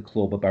about the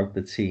club, about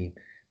the team,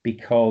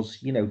 because,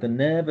 you know, the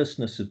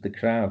nervousness of the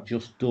crowd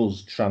just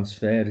does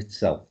transfer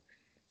itself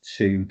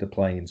to the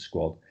playing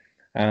squad.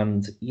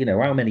 And, you know,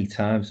 how many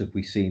times have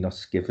we seen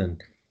us given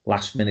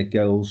last minute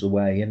goals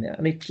away?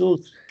 And it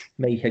does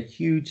make a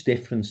huge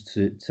difference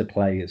to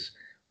players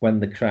when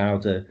the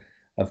crowd are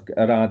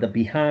either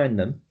behind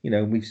them. You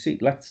know, we've seen,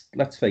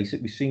 let's face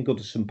it, we've seen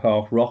Goodison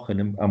Park rocking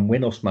and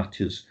win us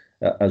matches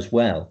as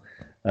well.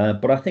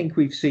 But I think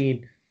we've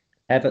seen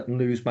Everton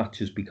lose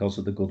matches because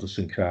of the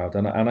Goodison crowd.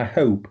 And I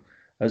hope,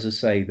 as I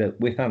say, that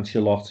with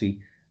Ancelotti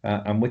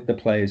and with the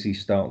players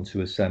he's starting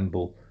to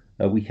assemble,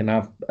 we can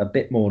have a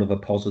bit more of a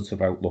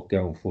positive outlook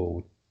going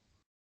forward.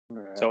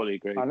 Totally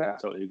agree.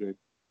 Totally agree.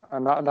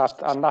 And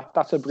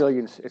that's a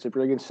brilliant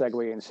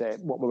segue into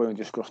what we're going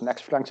to discuss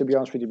next, Frank, to be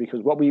honest with you,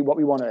 because what we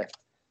want to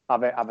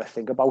have a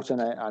think about and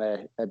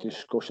a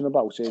discussion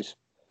about is,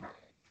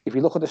 if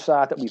you look at the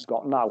side that we've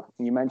got now,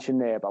 and you mentioned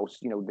there about,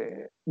 you know,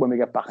 when we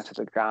get back into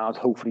the ground,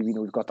 hopefully we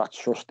know we've got that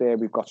trust there,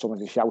 we've got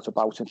something to shout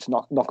about, it's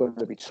not going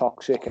to be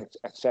toxic,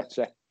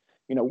 etc.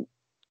 You know,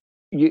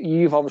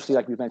 you've obviously,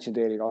 like we mentioned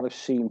earlier on, have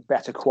seen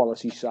better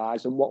quality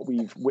sides than what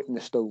we've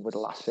witnessed over the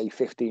last, say,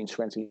 15,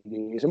 20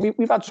 years. And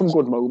we've had some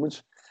good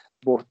moments,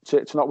 but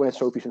to not win a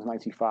trophy since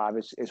 95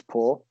 is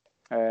poor.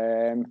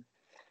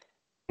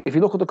 If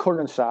you look at the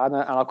current side, and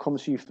I'll come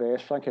to you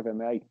first, Frank, if I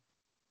may,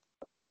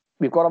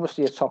 we've got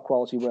obviously a top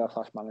quality world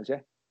class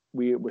manager.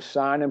 We're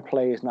signing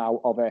players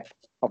now of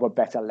a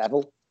better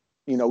level.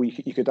 You know,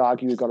 you could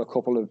argue we've got a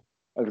couple of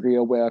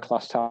real world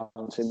class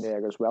talents in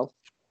there as well.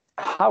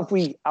 Have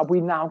we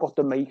now got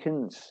the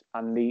makings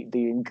and the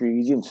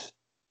ingredients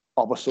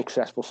of a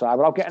successful side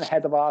without getting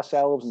ahead of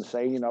ourselves and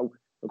saying, you know,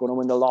 we're going to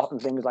win the lot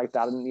and things like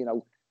that? And, you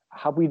know,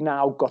 have we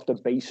now got the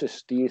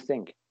basis, do you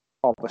think,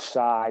 of a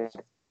side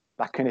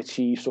that can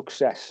achieve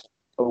success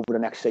over the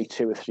next, say,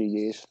 2 or 3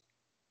 years?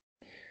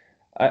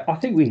 I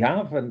think we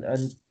have,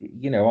 and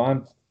you know,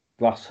 I'm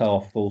glass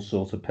half full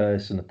sort of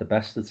person at the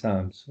best of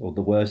times or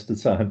the worst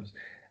of times,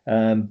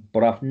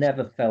 but I've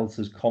never felt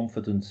as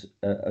confident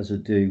as I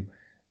do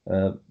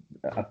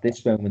at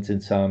this moment in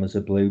time as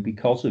a Blue,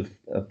 because of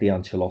the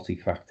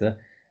Ancelotti factor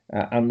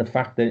and the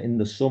fact that in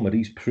the summer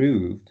he's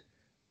proved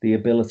the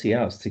ability he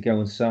has to go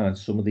and sign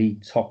some of the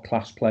top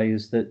class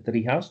players that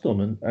he has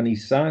done, and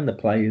he's signed the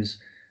players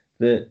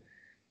that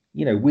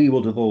we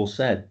would have all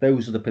said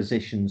those are the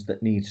positions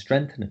that need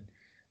strengthening,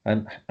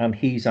 and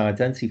he's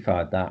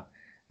identified that.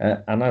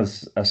 And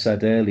as I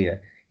said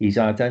earlier, he's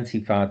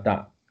identified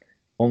that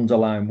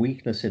underlying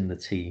weakness in the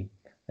team,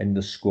 in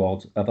the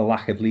squad, of a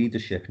lack of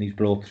leadership, and he's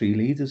brought 3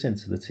 leaders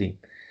into the team.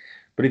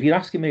 But if you're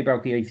asking me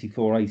about the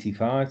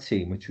 84-85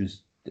 team, which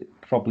was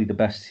probably the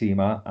best team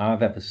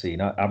I've ever seen,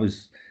 I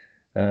was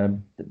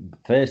the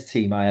first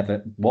team I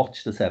ever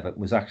watched at Everton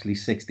was actually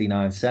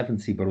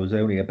 69-70, but I was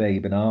only a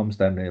babe in arms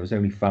then. I was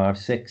only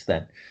 5'6"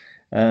 then.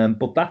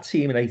 But that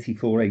team in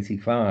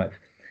 84-85,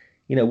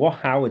 what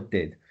Howard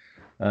did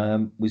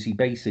was he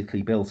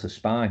basically built a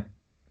spine.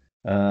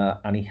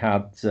 And he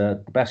had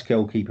the best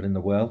goalkeeper in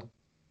the world.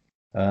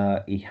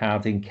 He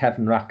had in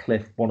Kevin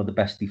Ratcliffe one of the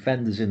best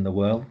defenders in the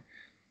world.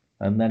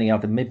 And then he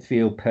had a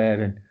midfield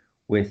pairing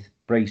with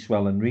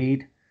Bracewell and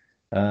Reid.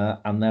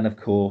 And then, of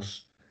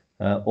course,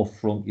 up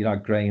front, you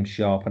had Graham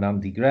Sharp and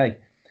Andy Gray.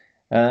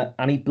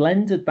 And he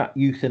blended that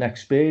youth and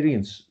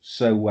experience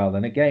so well.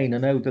 And again, I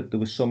know that there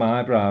were some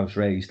eyebrows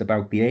raised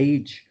about the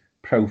age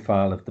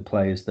profile of the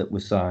players that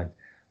were signed.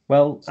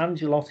 Well,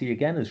 Ancelotti,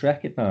 again, has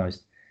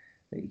recognised,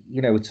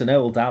 it's an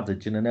old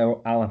adage, and I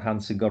know Alan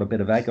Hansen got a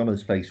bit of egg on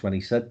his face when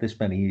he said this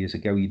many years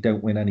ago, you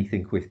don't win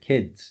anything with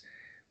kids.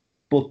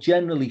 But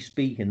generally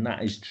speaking,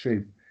 that is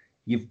true.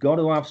 You've got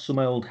to have some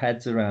old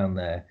heads around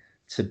there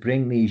to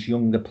bring these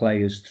younger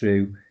players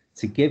through,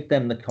 to give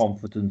them the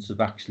confidence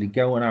of actually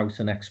going out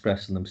and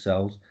expressing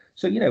themselves.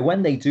 So,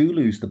 when they do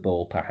lose the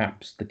ball,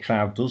 perhaps the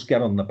crowd does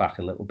get on the back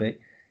a little bit.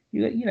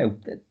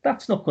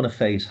 That's not going to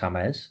faze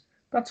James.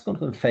 That's going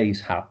to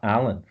faze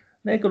Alan.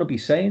 They're going to be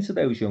saying to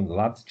those young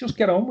lads, just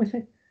get on with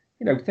it.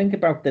 Think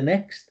about the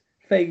next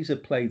phase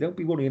of play. Don't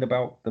be worrying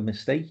about the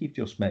mistake you've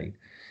just made.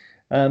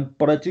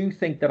 But I do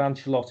think that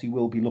Ancelotti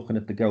will be looking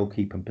at the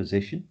goalkeeping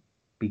position,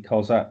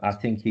 because I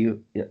think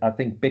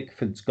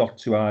Bickford's got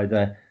to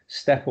either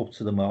step up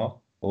to the mark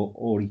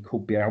or he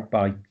could be out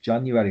by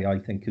January, I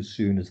think, as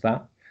soon as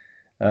that.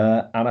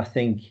 And I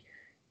think,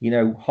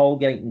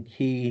 Holgate and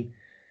Keane,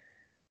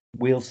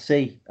 we'll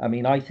see. I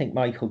mean, I think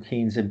Michael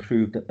Keane's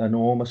improved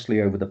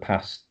enormously over the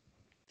past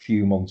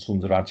few months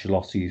under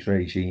Ancelotti's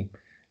regime.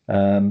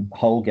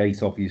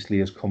 Holgate obviously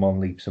has come on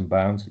leaps and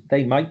bounds.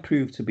 They might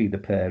prove to be the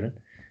pairing.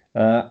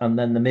 And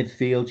then the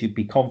midfield, you'd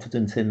be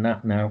confident in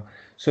that now.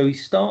 So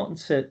he's starting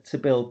to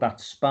build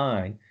that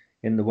spine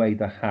in the way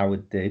that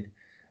Howard did.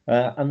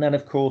 And then,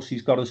 of course,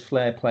 he's got his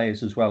flair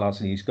players as well,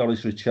 hasn't he? He's got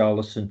his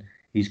Richarlison,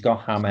 he's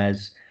got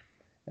James.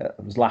 I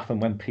was laughing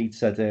when Pete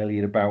said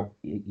earlier about,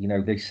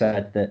 they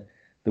said that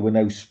there were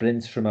no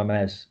sprints from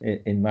James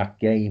in that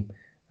game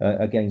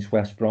against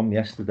West Brom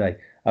yesterday.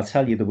 I'll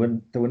tell you, there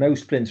were no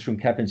sprints from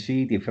Kevin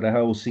Sheedy for the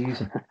whole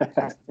season.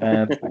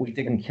 But we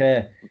didn't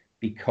care,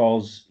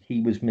 because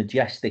he was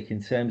majestic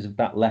in terms of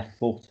that left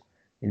foot,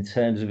 in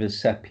terms of his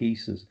set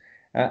pieces.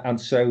 And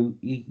so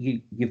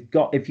you've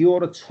got, if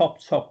you're a top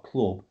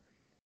club,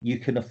 you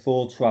can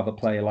afford to have a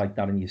player like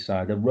that in your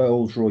side, a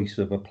Rolls Royce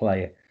of a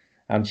player.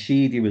 And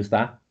Sheedy was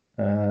that,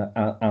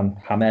 and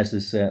James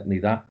is certainly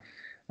that.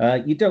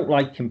 You don't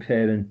like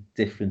comparing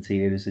different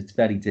eras. It's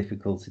very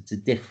difficult. It's a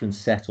different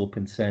setup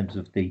in terms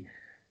of the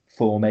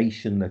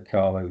formation that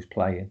Carlo's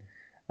playing.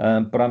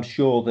 But I'm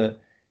sure that,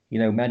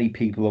 many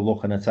people are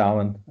looking at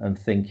Alan and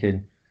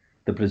thinking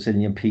the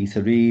Brazilian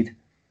Peter Reid.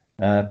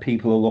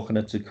 People are looking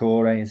at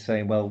Doucouré and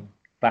saying, well,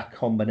 that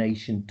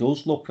combination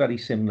does look very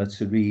similar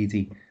to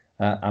Reedy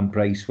and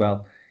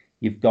Bracewell.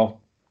 You've got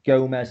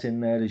Gomez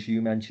in there, as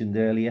you mentioned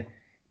earlier.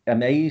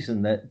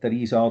 Amazing that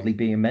he's hardly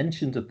being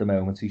mentioned at the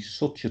moment. He's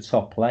such a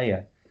top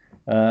player.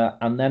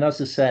 And then, as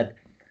I said,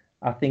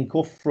 I think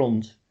up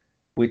front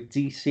with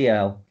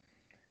DCL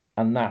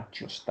and that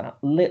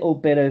little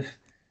bit of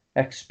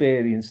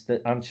experience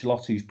that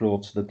Ancelotti's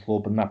brought to the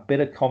club and that bit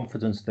of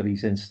confidence that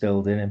he's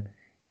instilled in him,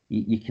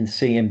 you can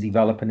see him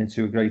developing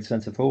into a great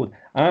centre forward.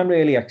 I'm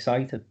really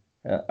excited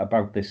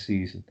about this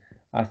season.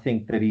 I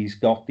think that he's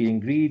got the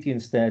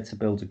ingredients there to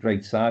build a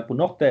great side. We're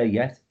not there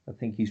yet. I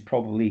think he's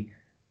probably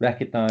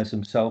recognised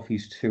himself.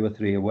 He's 2 or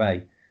 3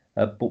 away,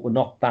 but we're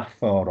not that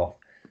far off.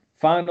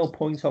 Final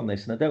point on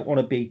this, and I don't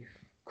want to be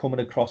coming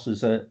across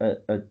as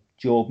a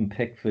Jordan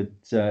Pickford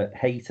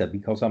hater,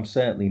 because I'm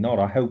certainly not.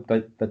 I hope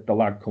that the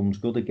lad comes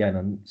good again,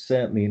 and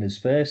certainly in his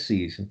first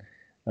season,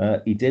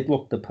 he did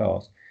look the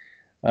part.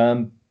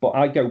 But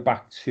I go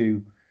back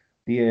to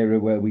the era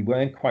where we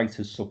weren't quite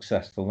as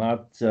successful. I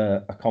had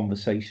a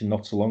conversation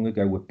not so long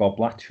ago with Bob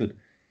Latchford,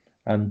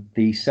 and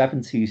the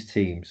 70s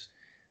teams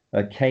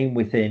came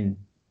within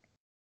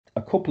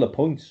a couple of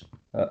points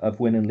of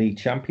winning league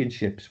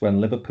championships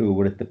when Liverpool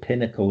were at the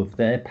pinnacle of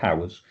their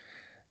powers.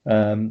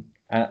 And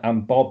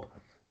Bob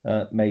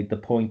made the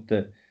point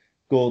that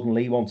Gordon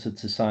Lee wanted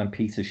to sign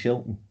Peter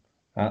Shilton,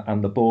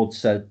 and the board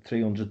said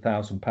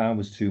 £300,000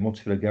 was too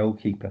much for a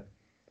goalkeeper.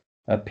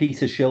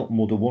 Peter Shilton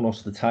would have won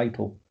us the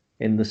title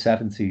in the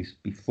 70s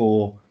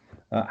before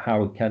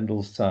Howard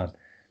Kendall's time.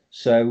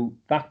 So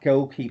that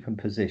goalkeeping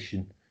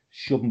position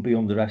shouldn't be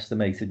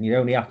underestimated. And you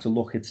only have to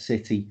look at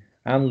City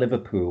and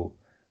Liverpool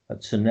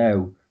to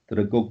know that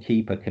a good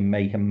keeper can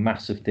make a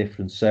massive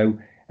difference. So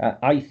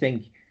I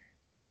think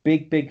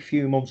big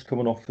few months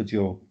coming up for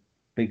Joe.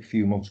 Big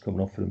few months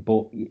coming up for him.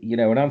 But, in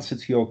answer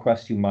to your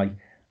question, Mike,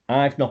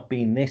 I've not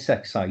been this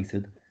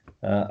excited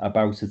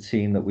about a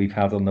team that we've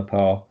had on the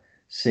par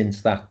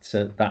since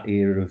that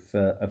era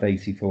of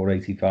 84,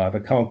 85. I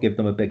can't give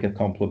them a bigger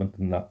compliment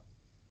than that.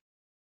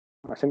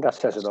 I think that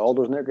says it all,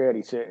 doesn't it,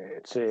 really,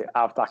 to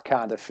have that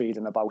kind of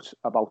feeling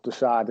about the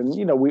side. And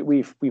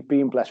we've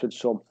been blessed with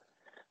some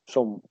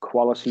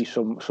quality,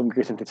 some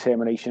grit and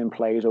determination in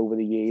players over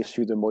the years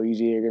through the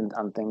Moyes era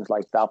and things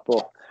like that.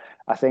 But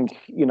I think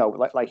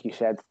like you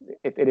said,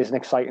 it is an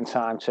exciting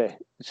time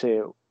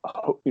to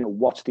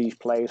watch these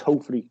players.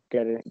 Hopefully,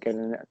 get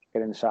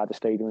inside the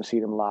stadium and see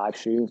them live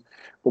soon.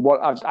 But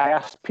what I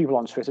asked people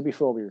on Twitter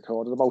before we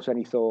recorded about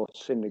any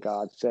thoughts in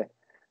regards to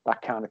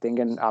that kind of thing,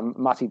 and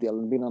Matty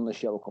Dillon been on the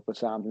show a couple of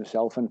times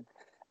himself, and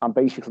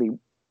basically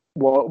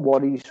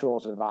what he's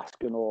sort of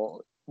asking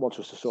or wants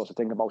us to sort of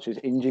think about is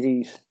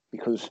injuries,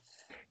 because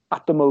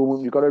at the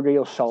moment we've got a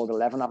real solid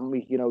 11, haven't we?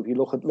 If you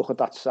look at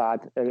that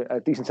side,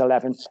 a decent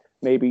 11,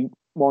 maybe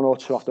one or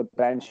two off the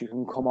bench, you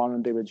can come on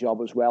and do a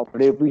job as well.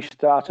 But if we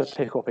start to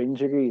pick up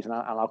injuries, and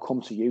I'll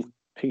come to you,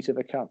 Peter, if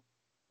I can,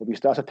 if we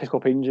start to pick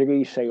up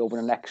injuries, say over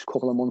the next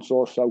couple of months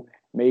or so,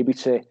 maybe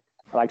to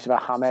the likes of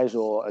a James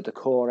or a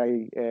Decore,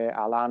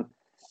 Alan,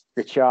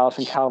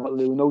 Richarlison,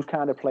 Calvert-Lewin, those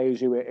kind of players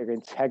who are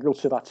integral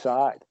to that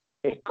side,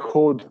 it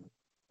could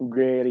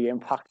really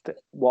impact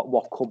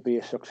what could be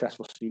a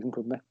successful season,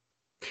 couldn't it?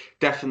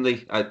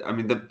 Definitely. I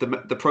mean,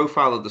 the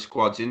profile of the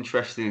squad's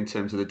interesting in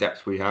terms of the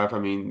depth we have. I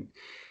mean,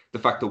 the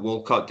fact that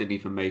Walcott didn't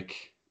even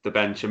make the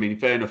bench. I mean,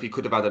 fair enough, he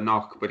could have had a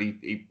knock, but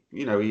he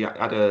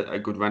had a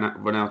good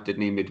run out,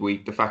 didn't he,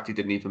 midweek? The fact he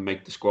didn't even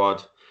make the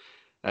squad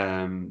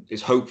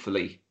is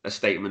hopefully a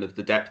statement of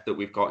the depth that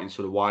we've got in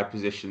sort of wide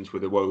positions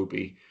with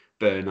Iwobi,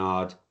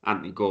 Bernard,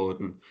 Anthony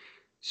Gordon.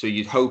 So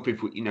you'd hope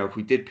if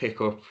we did pick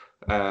up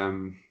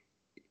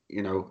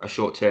a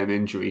short-term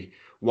injury,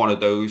 one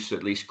of those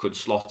at least could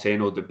slot in,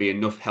 or there'd be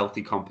enough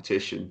healthy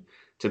competition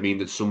to mean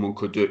that someone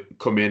could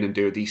come in and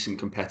do a decent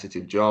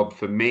competitive job.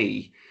 For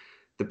me,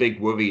 the big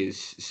worry is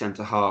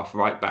centre-half,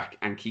 right-back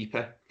and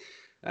keeper.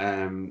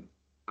 And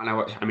I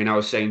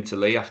was saying to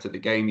Lee after the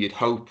game, you'd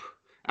hope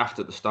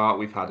after the start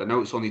we've had, I know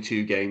it's only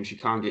 2 games, you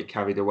can't get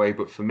carried away,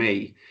 but for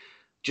me,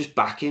 just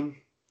back him.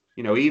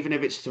 Even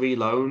if it's 3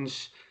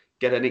 loans,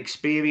 get an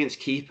experienced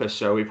keeper.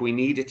 So if we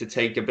needed to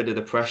take a bit of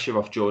the pressure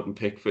off Jordan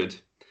Pickford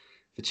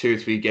for 2 or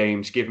 3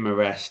 games, give him a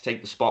rest,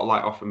 take the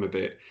spotlight off him a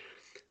bit,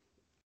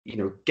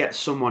 get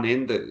someone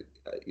in that,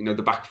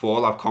 the back four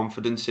will have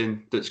confidence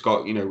in, that's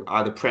got,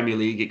 either Premier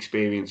League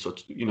experience or,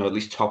 at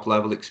least top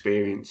level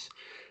experience.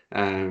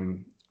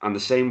 And the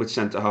same with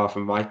centre half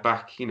and right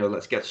back.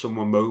 Let's get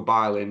someone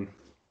mobile in.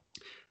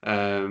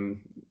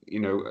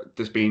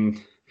 There's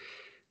been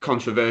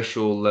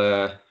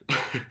controversial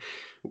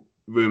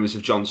rumours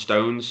of John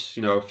Stones.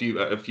 A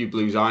few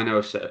Blues I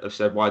know have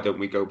said, why don't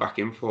we go back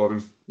in for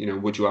him?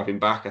 Would you have him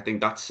back? I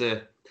think that's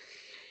a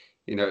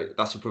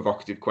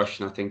provocative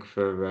question, I think,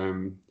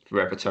 for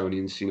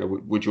Evertonians.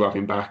 Would you have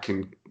him back,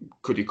 and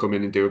could he come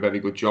in and do a very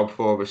good job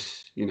for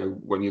us?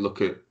 When you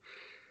look at,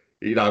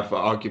 you'd have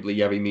arguably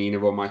Yerry Mina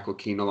or Michael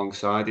Keane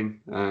alongside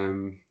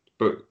him.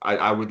 But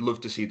I would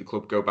love to see the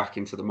club go back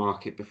into the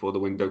market before the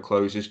window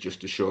closes,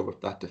 just to shore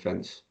up that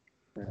defence.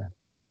 Yeah.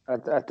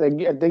 I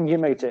think you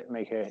make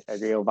a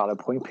real valid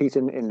point, Pete,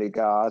 in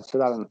regards to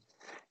that. And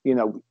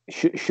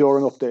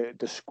shoring up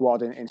the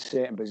squad in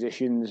certain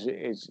positions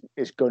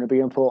is going to be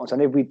important.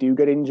 And if we do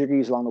get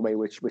injuries along the way,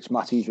 which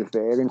Matty's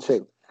referring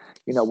to,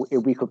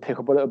 if we could pick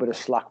up a little bit of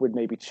slack with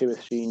maybe 2 or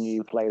 3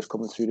 new players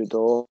coming through the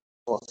door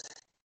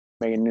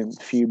in a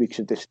few weeks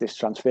of this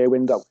transfer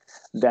window,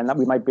 then that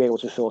we might be able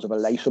to sort of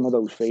allay some of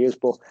those fears.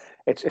 But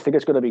I think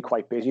it's going to be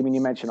quite busy. I mean,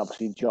 you mentioned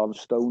obviously John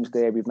Stones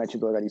there. We've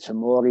mentioned already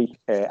Tamori,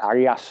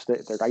 Arias,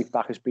 the right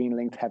back, has been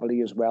linked heavily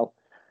as well.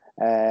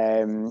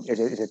 Is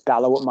it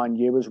Dallow at Man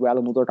U as well,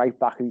 another right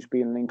back who's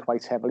been linked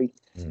quite heavily.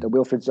 The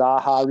Wilfried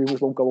Zaha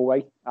rumours won't go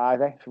away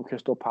either from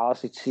Crystal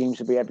Palace. It seems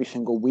to be every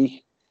single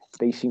week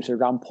they seem to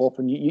ramp up,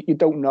 and you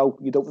don't know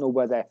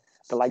whether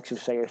the likes of,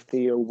 say,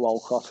 Theo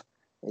Walcott,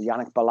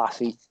 Yannick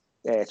Bolasie,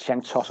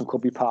 Cenk Tosun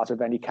could be part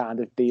of any kind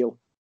of deal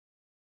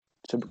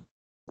to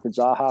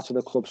Zaha to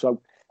the club.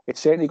 So it's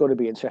certainly going to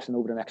be interesting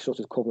over the next sort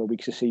of couple of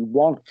weeks to see,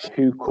 one,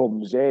 who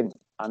comes in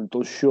and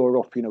does shore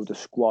up, the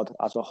squad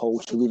as a whole.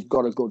 So we've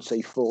got a good,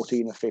 say,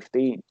 14 or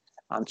 15,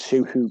 and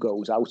 2, who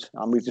goes out.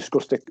 And we've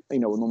discussed it, a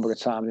number of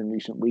times in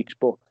recent weeks.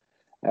 But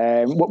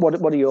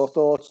what are your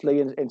thoughts,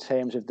 Lee, in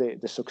terms of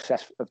the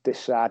success of this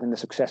side and the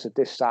success that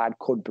this side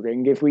could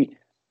bring? If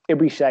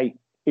we say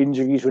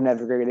injuries were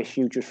never an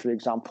issue, just for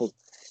example,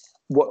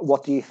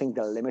 what do you think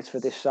the limits for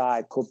this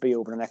side could be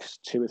over the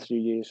next 2 or 3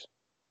 years?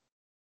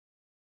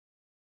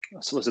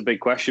 That's a big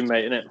question,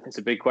 mate, isn't it? It's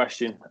a big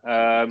question.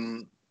 I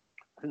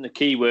think the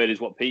key word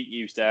is what Pete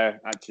used there,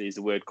 actually, is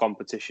the word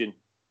competition.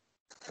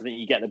 I think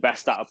you get the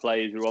best out of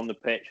players who are on the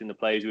pitch and the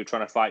players who are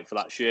trying to fight for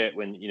that shirt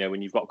when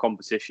you've got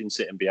competition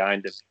sitting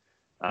behind them.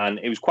 And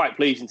it was quite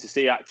pleasing to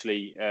see,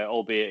 actually,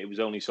 albeit it was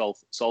only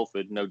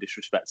Salford, no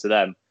disrespect to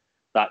them,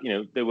 that,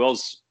 there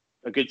was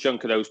a good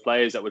chunk of those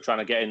players that were trying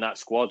to get in that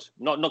squad.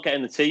 Not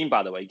getting the team,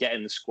 by the way,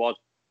 getting the squad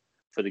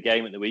for the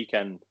game at the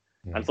weekend.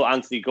 And I thought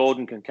Anthony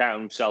Gordon can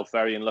count himself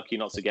very unlucky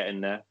not to get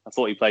in there. I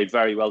thought he played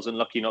very well. He was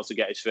unlucky not to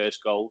get his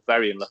first goal.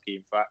 Very unlucky,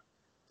 in fact.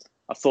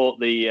 I thought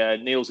the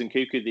Niels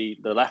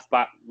Nkuku, the left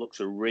back, looks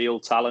a real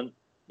talent.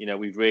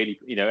 We've really,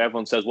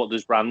 everyone says, what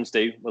does Brands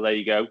do? Well, there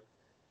you go.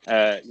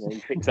 He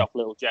picks up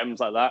little gems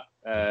like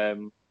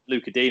that.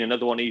 Luca Dean,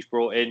 another one he's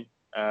brought in.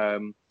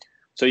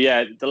 So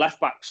yeah, the left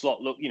back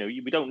slot. Look,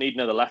 we don't need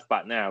another left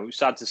back now. It's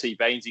sad to see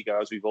Bainesy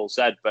go, as we've all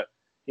said. But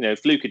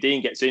if Luca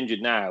Dean gets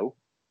injured now,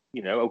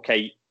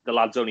 okay, the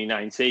lad's only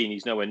 19.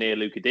 He's nowhere near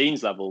Luca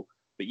Dean's level,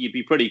 but you'd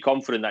be pretty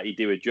confident that he'd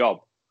do a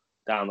job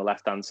down the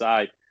left-hand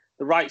side.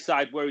 The right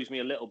side worries me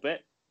a little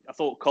bit. I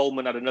thought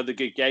Coleman had another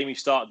good game. He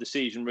started the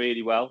season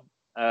really well.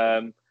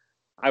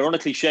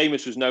 Ironically,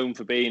 Seamus was known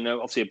for being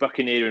obviously a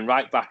buccaneer in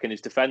right back, and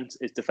his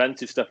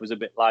defensive stuff was a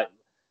bit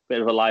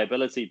of a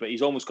liability. But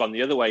he's almost gone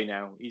the other way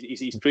now.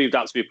 He's proved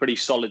out to be a pretty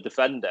solid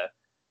defender.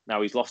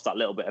 Now he's lost that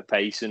little bit of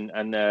pace, and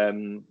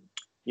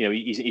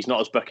he's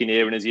not as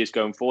buccaneering as he is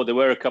going forward. There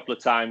were a couple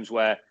of times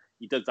where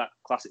he does that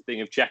classic thing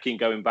of checking,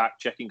 going back,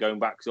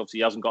 because obviously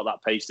he hasn't got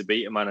that pace to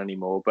beat a man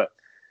anymore. But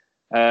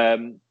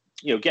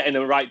getting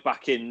a right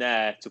back in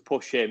there to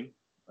push him,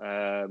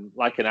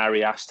 like an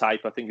Arias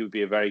type, I think it would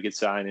be a very good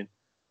signing.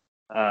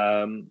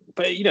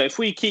 But if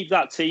we keep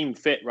that team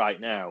fit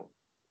right now,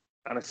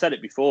 and I said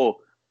it before,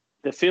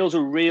 there feels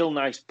a real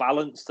nice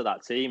balance to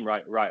that team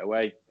right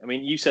away. I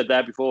mean, you said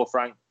there before,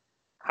 Frank,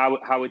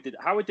 Howard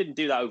didn't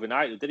do that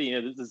overnight, did he?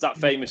 There's that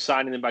famous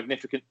signing, the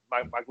Magnificent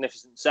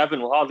Seven.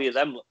 Well, hardly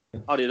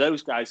of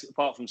those guys,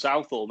 apart from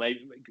Southall,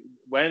 maybe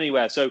went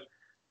anywhere. So,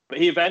 but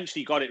he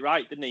eventually got it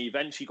right, didn't he? He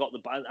eventually got the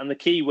balance. And the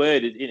key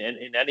word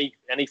in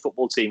any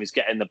football team is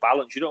getting the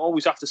balance. You don't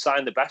always have to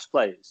sign the best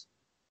players,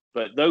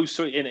 but those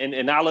three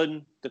in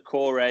Allen,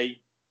 Decore, and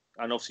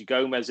obviously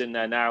Gomez in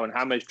there now, and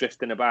Hammers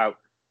drifting about.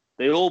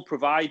 They all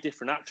provide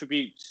different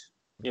attributes.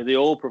 They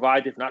all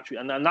provide different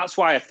attributes, and that's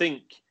why I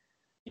think.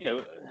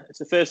 It's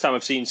the first time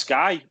I've seen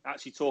Sky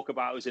actually talk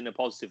about us in a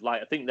positive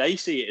light. I think they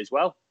see it as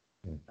well.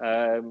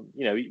 A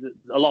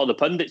lot of the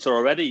pundits are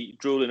already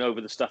drooling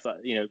over the stuff that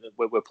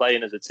we're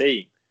playing as a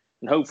team,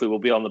 and hopefully we'll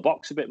be on the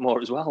box a bit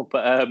more as well.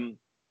 But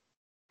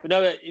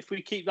no, if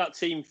we keep that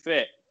team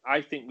fit,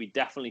 I think we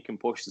definitely can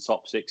push the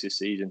top six this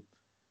season.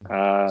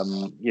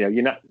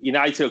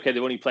 United, okay,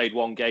 they've only played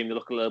one game; they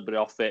look a little bit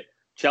off it.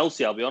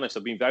 Chelsea, I'll be honest,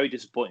 I've been very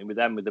disappointed with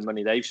them with the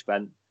money they've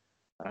spent.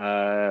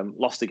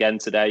 Lost again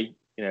today.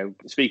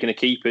 Speaking of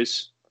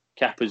keepers,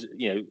 Kepa's,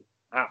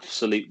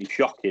 absolutely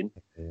shocking.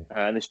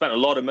 And they spent a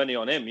lot of money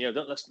on him.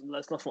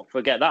 Let's not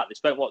forget that. They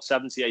spent,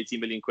 70, 80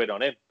 million quid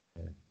on him.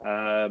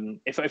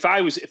 If I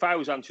was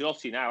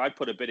Ancelotti now, I'd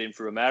put a bid in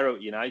for Romero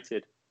at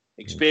United.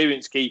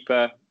 Experienced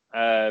keeper,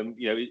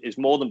 is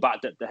more than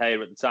backed up De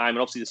Gea at the time. And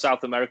obviously the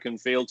South American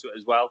feel to it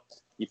as well.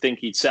 You'd think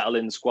he'd settle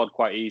in the squad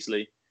quite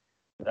easily.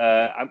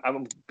 I'm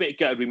a bit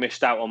gutted we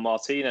missed out on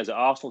Martinez at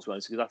Arsenal, to be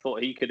honest, because I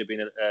thought he could have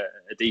been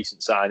a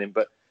decent signing.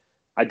 But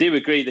I do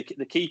agree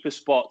the keeper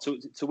spot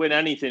to win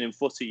anything in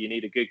footy, you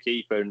need a good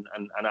keeper, and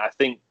I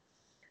think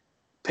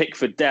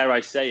Pickford, dare I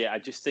say it, I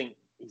just think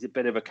he's a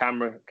bit of a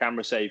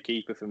camera save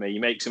keeper for me. He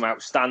makes some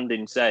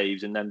outstanding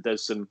saves and then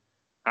does some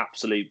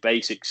absolute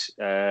basics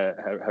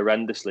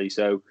horrendously.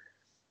 So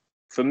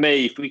for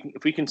me,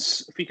 if we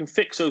can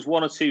fix those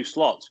one or two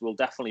slots, we'll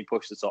definitely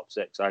push the top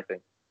six, I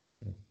think.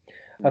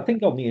 I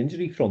think on the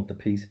injury front,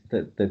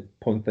 the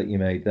point that you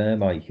made there,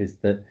 Mike, is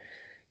that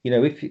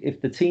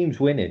if the team's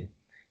winning,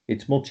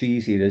 it's much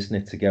easier, isn't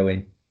it, to go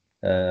in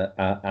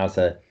as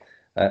a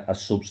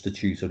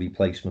substitute or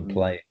replacement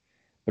player.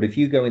 But if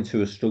you go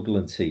into a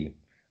struggling team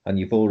and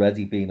you've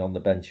already been on the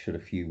bench for a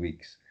few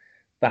weeks,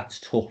 that's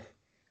tough.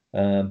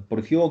 But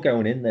if you're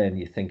going in there and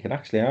you're thinking,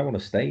 actually, I want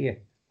to stay here,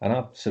 and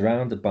I'm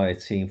surrounded by a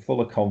team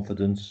full of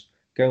confidence,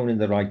 going in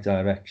the right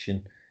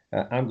direction,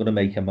 I'm going to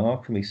make a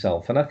mark for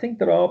myself. And I think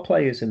there are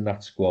players in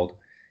that squad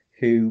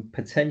who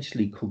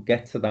potentially could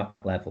get to that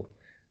level,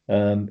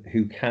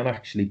 who can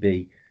actually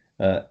be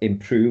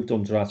improved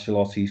under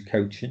Ancelotti's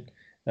coaching,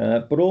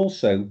 but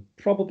also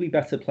probably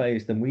better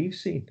players than we've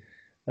seen.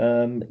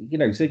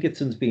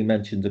 Sigurdsson's been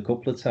mentioned a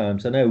couple of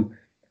times. I know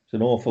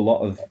there's an awful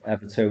lot of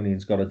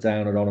Evertonians got a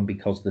downer on him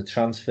because of the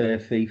transfer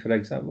fee, for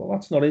example. Well,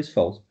 that's not his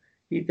fault.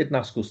 He didn't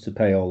ask us to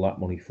pay all that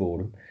money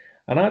for him.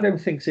 And I don't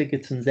think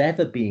Sigurdsson's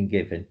ever been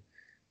given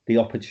the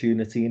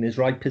opportunity in his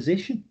right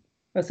position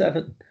as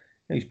Everton.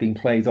 He's been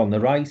played on the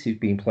right, he's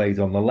been played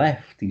on the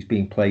left, he's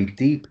been played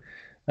deep.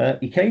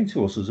 He came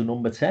to us as a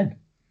number 10.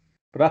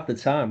 But at the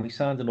time, we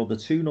signed another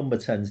 2 number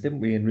 10s,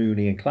 didn't we, in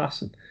Rooney and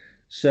Klassen?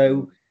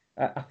 So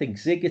I think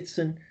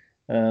Sigurdsson,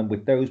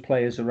 with those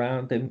players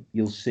around him,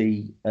 you'll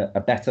see a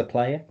better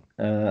player.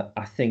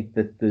 I think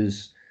that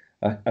there's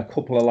a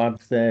couple of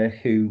lads there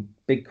who,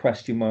 big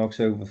question marks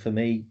over for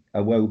me,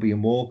 Iwobi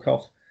and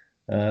Walcott.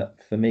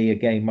 For me,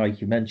 again,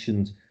 Mike, you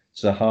mentioned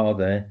Zaha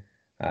there.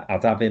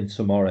 I'd have him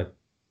tomorrow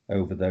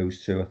over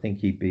those two. I think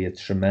he'd be a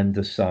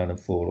tremendous signing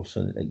for us.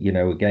 And,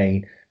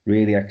 again,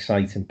 really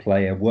exciting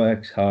player,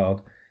 works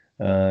hard,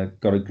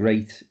 got a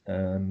great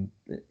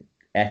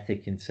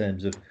ethic in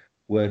terms of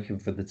working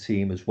for the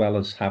team as well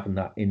as having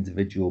that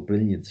individual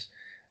brilliance.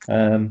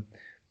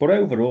 But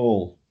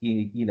overall,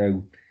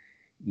 you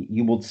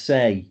would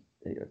say,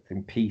 I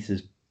think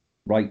Peter's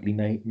rightly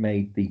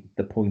made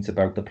the point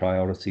about the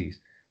priorities,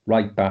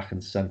 right back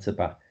and centre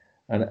back.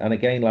 And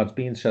again, lads,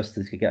 be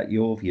interested to get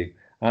your view.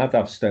 I'd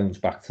have Stones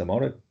back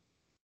tomorrow.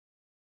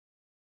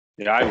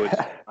 Yeah, I would.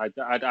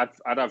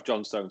 I'd have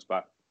John Stones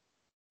back.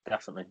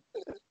 Definitely.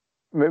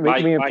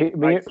 Me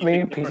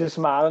and Peter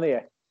smiling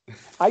here.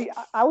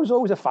 I was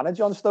always a fan of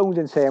John Stones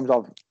in terms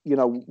of,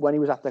 when he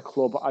was at the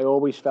club, I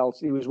always felt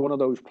he was one of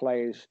those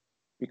players,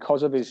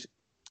 because of his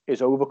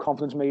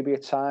overconfidence maybe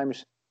at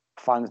times,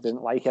 fans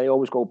didn't like it. I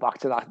always go back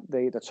to that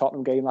the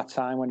Tottenham game that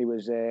time when he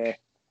was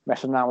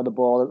messing around with the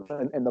ball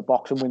in the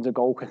box and wins a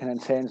goal kick and then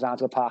turns down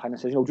to the park and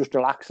says, just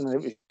relax. And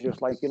it was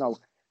just like,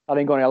 I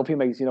ain't going to help you,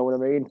 mate. You know what I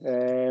mean?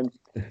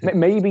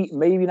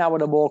 Maybe now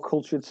on a more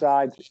cultured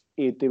side,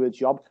 he'd do a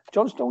job.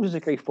 John Stones is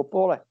a great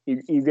footballer.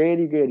 He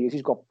really, really is.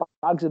 He's got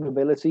bags of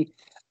ability.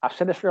 I've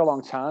said this for a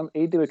long time.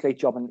 He'd do a great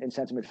job in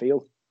centre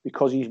midfield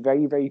because he's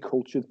very, very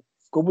cultured.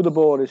 Good with the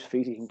ball at his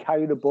feet. He can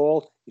carry the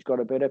ball. He's got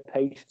a bit of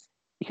pace.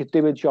 He could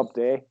do a job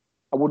there.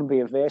 I wouldn't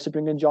be averse to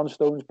bringing John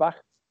Stones back.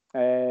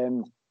 I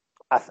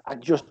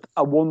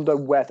wonder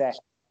whether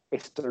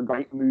it's the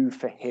right move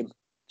for him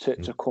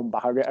to come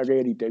back. I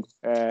really do.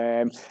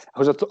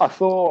 Because I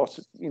thought,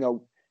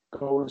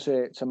 going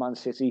to Man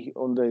City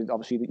under,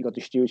 obviously, you got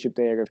the stewardship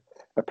there of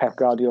Pep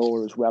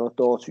Guardiola as well. I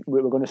thought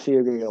we were going to see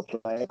a real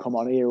player come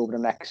on here over the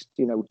next,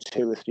 2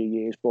 or 3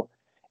 years. But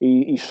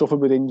he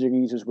suffered with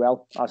injuries as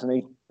well, hasn't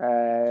he?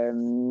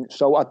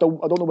 So I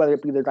don't know whether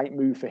it'd be the right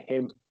move for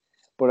him.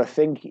 But I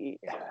think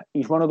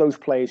he's one of those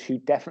players who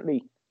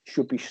definitely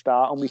should be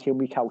starting week in,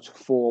 week out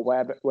for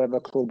wherever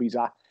club he's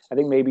at. I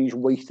think maybe he's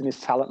wasting his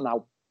talent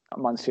now at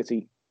Man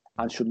City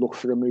and should look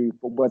for a move.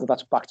 But whether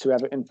that's back to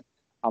Everton,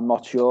 I'm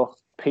not sure.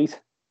 Pete?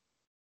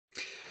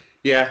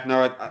 Yeah,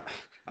 no,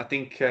 I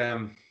think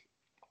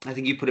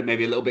you put it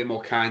maybe a little bit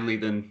more kindly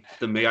than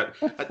me.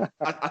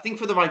 I think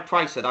for the right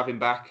price, I'd have him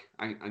back,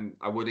 and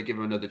I would have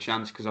given him another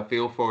chance because I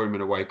feel for him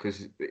in a way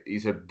because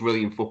he's a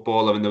brilliant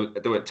footballer, and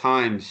there were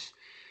times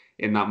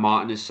in that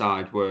Martinez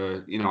side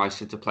where, I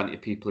said to plenty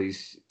of people,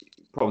 he's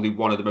probably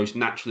one of the most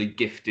naturally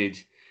gifted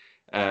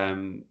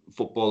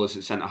footballers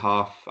at centre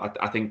half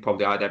I think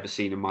probably I'd ever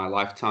seen in my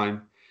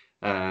lifetime.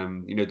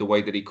 The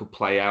way that he could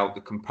play out,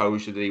 the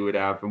composure that he would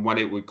have, and when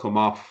it would come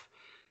off,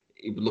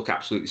 it would look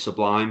absolutely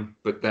sublime.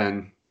 But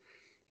then,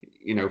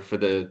 for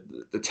the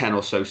 10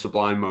 or so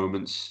sublime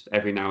moments,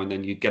 every now and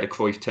then you'd get a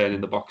Cruyff turn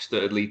in the box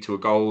that would lead to a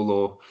goal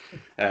or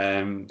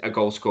a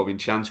goal-scoring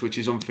chance, which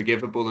is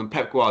unforgivable. And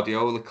Pep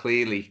Guardiola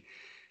clearly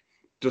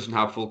doesn't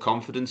have full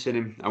confidence in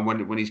him. And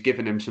when he's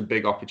given him some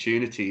big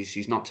opportunities,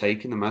 he's not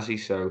taking them, has he?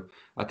 So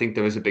I think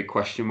there is a big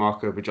question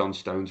mark over John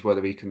Stones,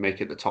 whether he can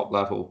make it the top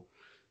level.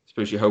 I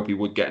suppose you hope he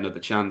would get another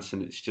chance.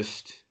 And it's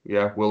just,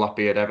 will that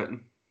be at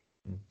Everton?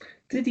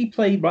 Did he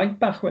play right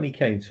back when he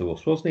came to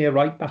us? Wasn't he a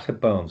right back at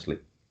Barnsley?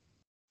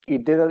 He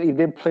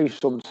did play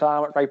some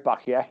time at right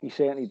back, yeah. He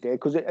certainly did.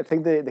 Because I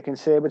think the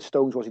concern with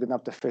Stones was he didn't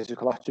have the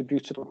physical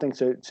attributes, I don't think,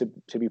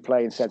 to be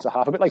playing centre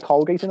half. A bit like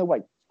Holgate in a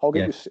way.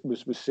 Holgate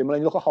was similar.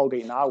 You look at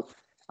Holgate now,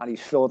 and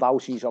he's filled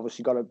out. He's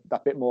obviously got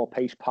that bit more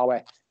pace,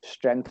 power,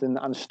 strength,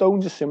 and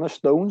Stones is similar.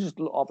 Stones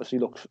obviously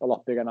looks a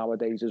lot bigger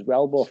nowadays as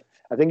well. But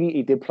I think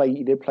he did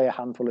play a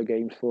handful of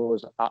games for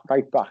us at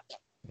right back.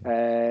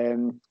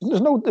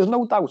 There's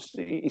no doubt.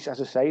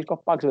 As I say, he's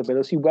got bags of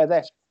ability.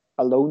 Whether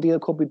a loan deal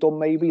could be done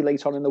maybe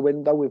late on in the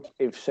window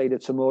if say the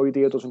Tomori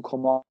deal doesn't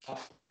come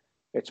off,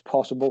 it's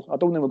possible. I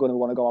don't think we're going to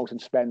want to go out and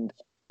spend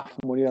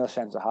money on a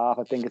centre half.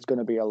 I think it's going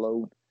to be a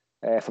loan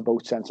for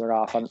both centre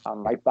half and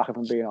right back, if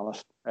I'm being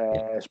honest.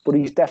 But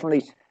he's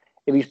definitely,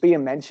 if he's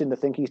being mentioned, I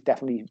think he's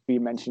definitely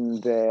being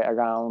mentioned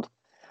around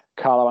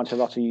Carlo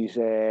Ancelotti's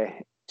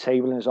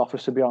table in his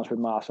office, to be honest with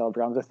Marcel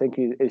Brands. I think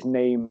his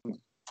name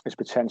is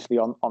potentially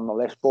on the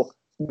list, but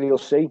we'll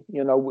see.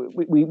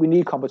 We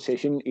need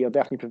competition. He'll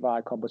definitely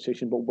provide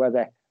competition, but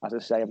whether, as I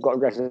say, I've got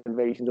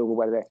reservations over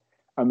whether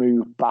a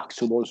move back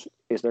to us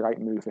is the right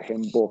move for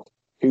him. But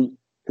who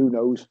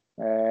knows?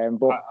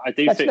 But I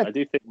do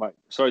think, Mike.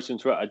 Sorry to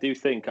interrupt. I do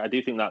think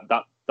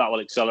that will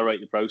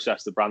accelerate the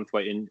process. The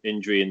Branthwaite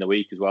injury in the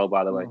week as well.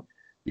 By the way,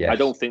 yes. I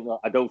don't think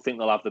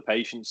they'll have the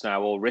patience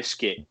now or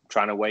risk it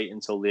trying to wait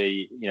until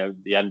the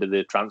end of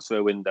the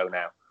transfer window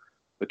now.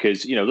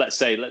 Because, let's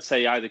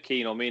say either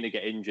Keane or Mina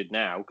get injured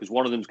now, because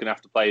one of them's going to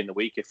have to play in the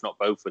week, if not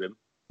both of them.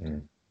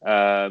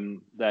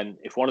 Then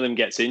if one of them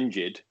gets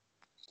injured,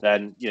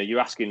 then, you're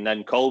asking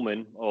then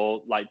Coleman,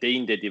 or like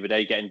Dean did the other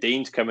day, getting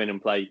Dean to come in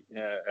and play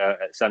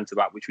at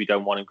centre-back, which we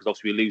don't want him, because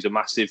obviously we lose a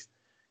massive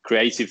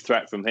creative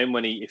threat from him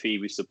if he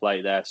was to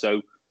play there.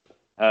 So,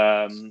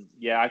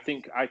 I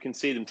think I can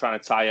see them trying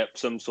to tie up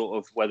some sort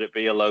of, whether it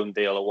be a loan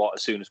deal or what,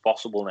 as soon as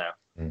possible now.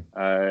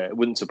 It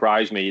wouldn't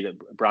surprise me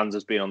that Brands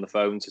has been on the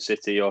phone to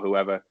City or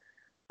whoever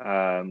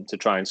to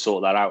try and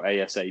sort that out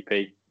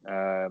ASAP.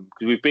 Because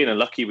we've been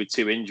unlucky with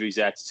 2 injuries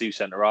there to 2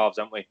 centre halves,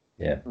 haven't we?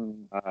 Yeah.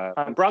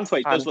 And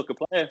Branthwaite does look a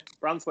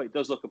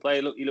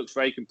player. Look, he looks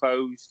very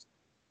composed.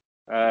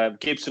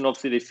 Gibson,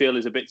 obviously, they feel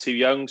is a bit too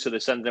young, so they're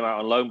sending him out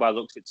on loan by the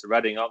looks of it to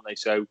Reading, aren't they?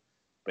 So,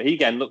 but he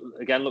again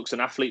looks an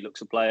athlete,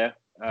 looks a player.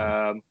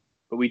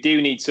 But we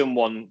do need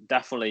someone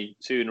definitely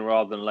sooner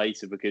rather than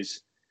later,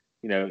 because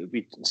it'd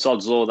be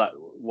sod's law that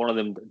one of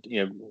them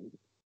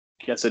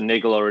gets a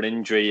niggle or an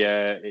injury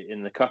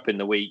in the cup in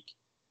the week,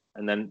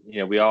 and then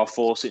we are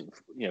forcing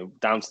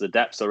down to the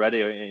depths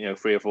already.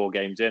 3 or 4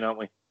 games in, aren't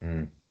we?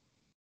 Mm.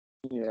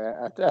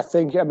 Yeah, I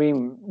think. I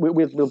mean, we'll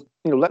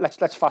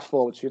let's fast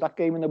forward to that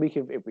game in the week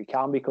if we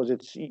can, because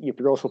you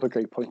brought up a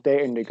great point there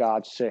in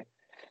regards to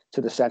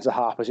the centre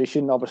half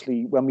position.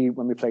 Obviously, when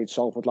we played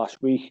Salford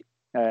last week,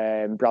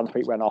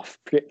 Branthwaite went off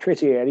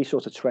pretty early,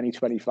 sort of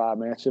 20-25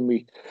 minutes, and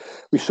we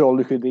saw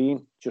Luca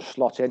Dean just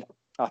slot in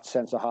at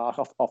centre half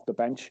off the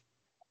bench.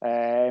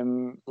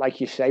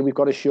 Like you say, we've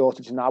got a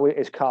shortage now.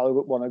 Is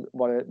Carlo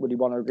would he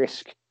want to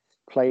risk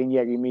playing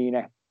Yerry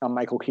Mina and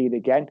Michael Keane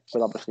again,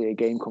 but obviously a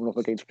game coming up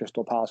against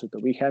Crystal Palace at the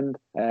weekend?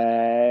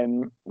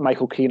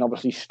 Michael Keane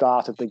obviously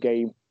started the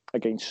game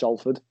against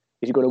Salford.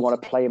 Is he going to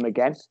want to play him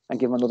again and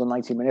give him another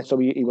 90 minutes? So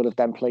he would have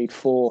then played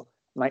 4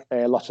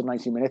 lots of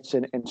 90 minutes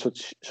in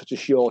such a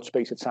short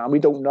space of time. We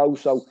don't know,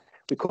 so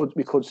we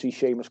could see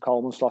Seamus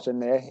Coleman slot in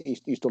there.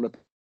 He's done it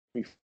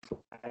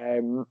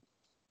before.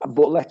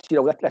 But let's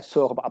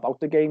talk about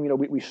the game.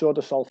 We saw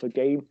the Salford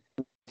game,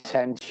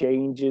 10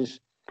 changes.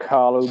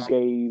 Carlo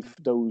gave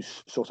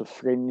those sort of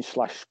fringe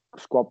 /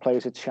 squad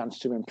players a chance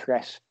to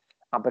impress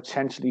and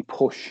potentially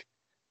push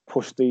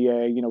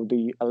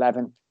the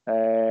 11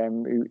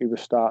 who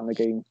was starting the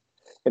game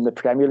in the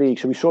Premier League.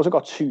 So we sort of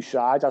got 2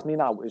 sides, hasn't he?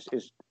 Now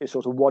is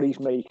sort of what he's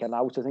making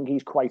out. I think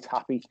he's quite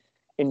happy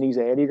in these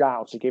early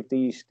rounds to give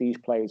these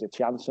players a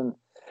chance. And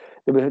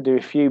there were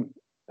a few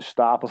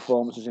star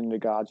performances in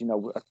regards,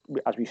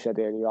 as we said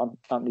earlier on.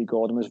 Anthony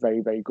Gordon was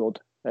very, very good.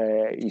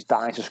 He's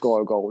dying to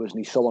score a goal, isn't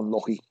he? So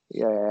unlucky.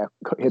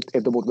 Hit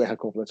the woodwork a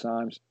couple of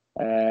times.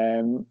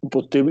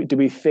 But do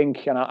we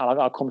think, and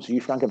I'll come to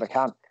you, Frank, if I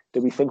can,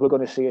 do we think we're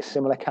going to see a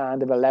similar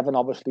kind of 11?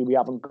 Obviously, we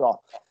haven't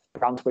got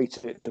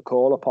Branthwaite to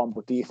call upon,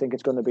 but do you think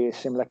it's going to be a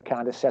similar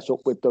kind of setup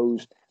with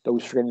those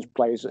fringe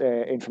players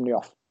in from the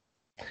off?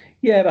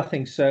 Yeah, I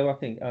think so. I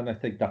think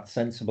that's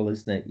sensible,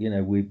 isn't it?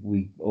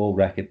 We all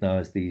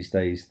recognise these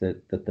days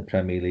that the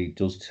Premier League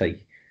does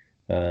take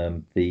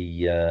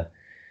the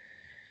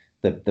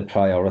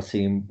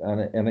priority,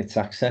 and it's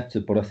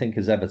accepted. But I think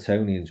as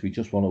Evertonians, we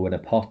just want to win a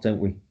pot, don't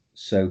we?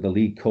 So the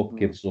League Cup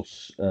gives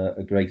us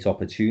a great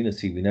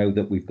opportunity. We know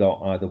that we've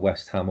got either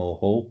West Ham or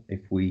Hull if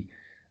we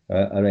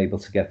are able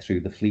to get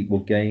through the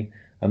Fleetwood game,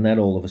 and then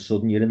all of a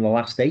sudden you're in the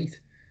last 8.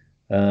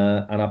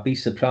 And I'd be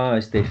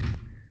surprised if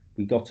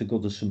we got to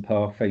Goodison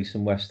Park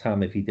facing West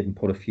Ham if he didn't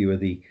put a few of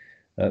the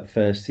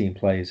first team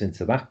players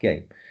into that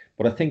game.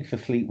 But I think for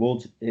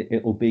Fleetwood,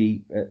 it'll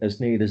be as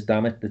near as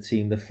damn it the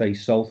team that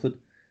faced Salford.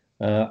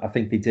 I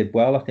think they did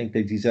well. I think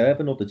they deserve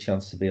another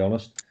chance, to be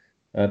honest.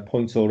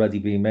 Points already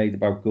being made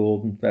about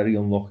Gordon. Very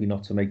unlucky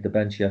not to make the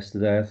bench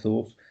yesterday, I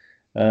thought.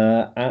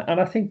 And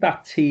I think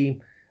that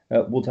team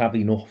would have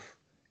enough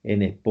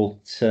in it.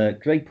 But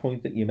great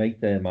point that you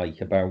make there,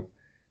 Mike, about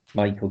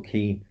Michael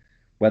Keane,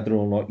 whether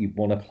or not you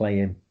want to play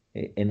him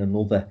in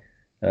another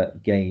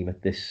game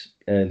at this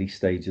early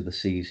stage of the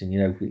season.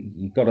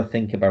 You've got to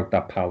think about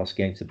that Palace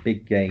game. It's a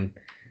big game.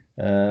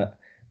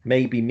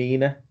 Maybe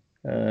Mina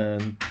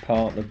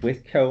partnered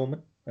with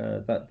Coleman.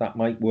 That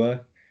might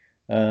work.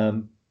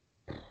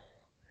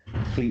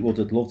 Fleetwood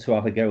would love to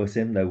have a go at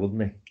him, though,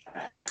 wouldn't he?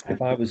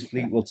 If I was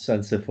Fleetwood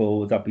centre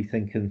forward, I'd be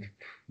thinking,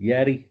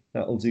 Yerry,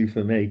 that'll do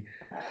for me.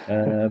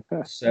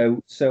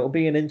 So it'll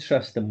be an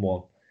interesting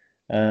one.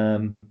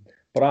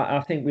 But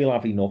I think we'll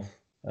have enough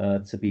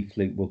to be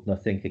Fleetwood, and I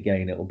think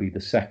again it'll be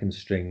the second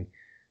string.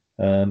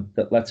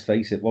 That, let's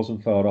face it,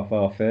 wasn't far off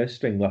our first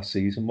string last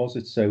season, was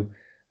it? So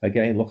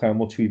again, look how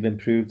much we've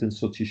improved in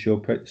such a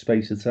short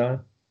space of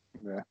time.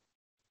 Yeah,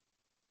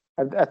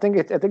 I think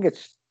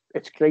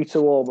it's great to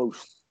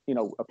almost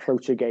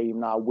approach a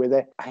game now with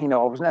it. I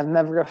was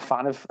never a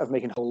fan of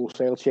making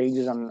wholesale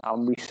changes, and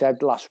we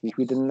said last week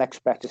we didn't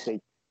expect to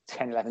see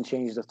 10, 11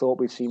 changes. I thought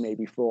we'd see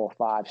maybe 4,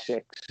 5,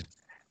 6.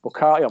 But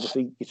Carly,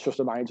 obviously, it's just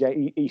a manager.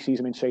 He sees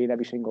them in training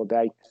every single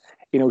day.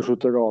 He knows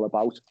what they're all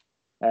about.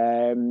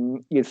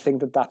 You'd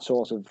think that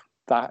sort of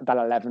that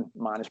 11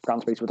 minus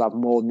Branthwaite would have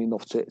more than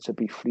enough to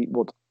beat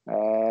Fleetwood.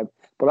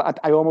 But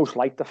I almost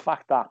like the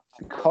fact that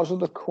because of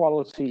the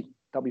quality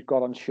that we've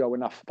got on show in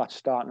that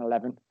starting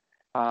 11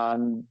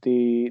 and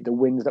the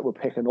wins that we're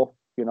picking up,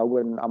 and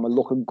we're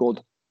looking good.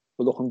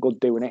 We're looking good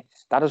doing it.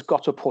 That has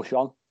got to push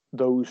on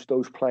those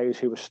players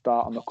who are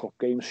starting the cup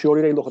games.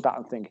 Surely they look at that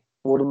and think,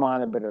 I wouldn't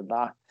mind a bit of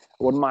that.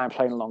 I wouldn't mind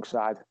playing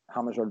alongside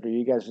James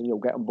Rodriguez,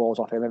 getting balls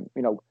off him,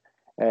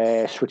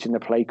 switching the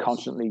play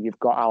constantly. You've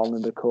got Alan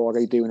and Decore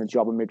doing a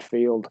job in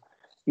midfield,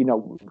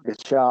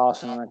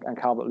 Richarlison and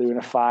Calvert-Lewin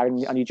are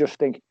firing, and you just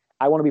think,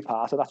 I want to be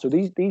part of that. So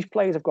these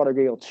players have got a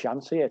real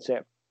chance here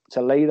to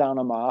to lay down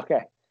a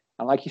marker.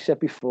 And like you said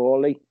before,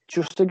 Lee,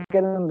 just to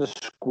get in the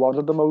squad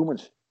at the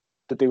moment,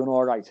 they're doing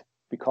all right,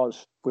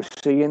 because we're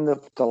seeing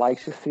the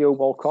likes of Theo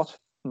Walcott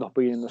not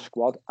being in the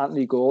squad.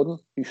 Anthony Gordon,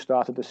 who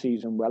started the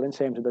season well in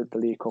terms of the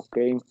League Cup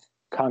game,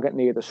 can't get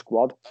near the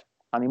squad,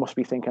 and he must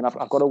be thinking,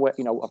 I've got to work,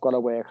 I've got to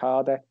work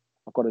harder,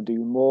 I've got to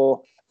do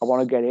more. I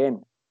want to get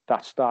in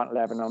that starting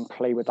 11 and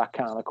play with that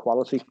kind of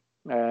quality.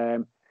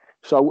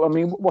 So, I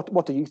mean,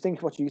 what do you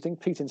think? What do you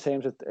think, Pete, in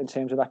terms of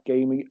that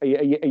game? Are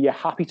you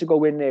happy to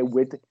go in there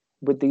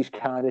with these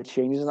kind of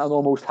changes and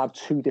almost have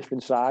two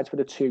different sides for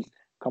the two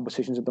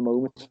competitions at the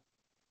moment?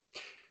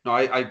 No,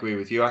 I agree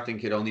with you. I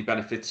think it only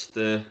benefits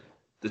the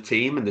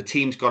team, and the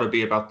team's got to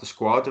be about the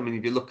squad. I mean,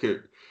 if you look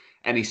at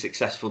any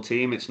successful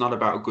team, it's not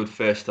about a good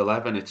first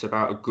 11. It's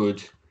about a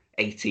good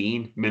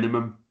 18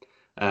 minimum.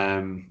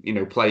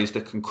 Players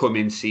that can come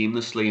in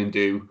seamlessly and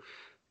do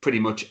pretty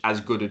much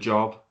as good a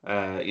job.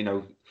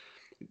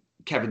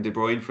 Kevin De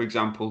Bruyne, for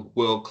example,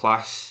 world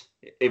class,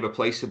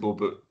 irreplaceable,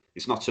 but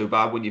it's not so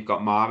bad when you've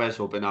got Mahrez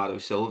or Bernardo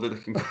Silva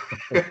that can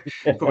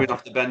come in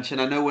off the bench. And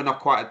I know we're not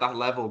quite at that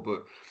level,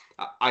 but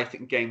I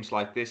think games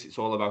like this, it's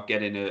all about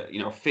getting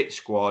a fit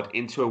squad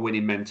into a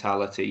winning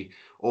mentality,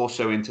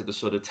 also into the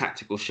sort of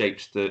tactical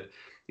shapes that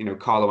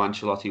Carlo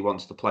Ancelotti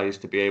wants the players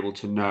to be able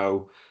to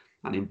know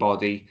and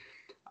embody.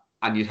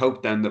 And you'd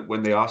hope then that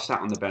when they are sat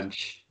on the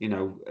bench,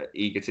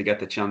 eager to get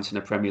the chance in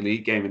a Premier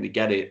League game, and they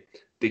get it,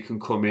 they can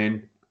come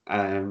in,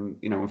 and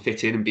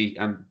fit in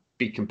and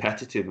be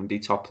competitive and be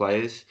top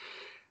players.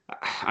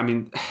 I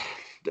mean,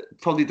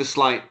 probably the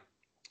slight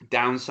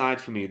downside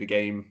for me of the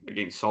game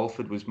against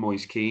Salford was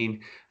Moise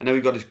Kean. I know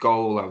he got his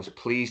goal. I was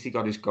pleased he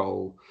got his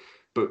goal.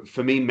 But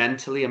for me,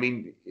 mentally, I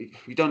mean,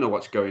 you don't know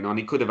what's going on.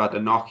 He could have had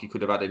a knock. He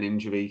could have had an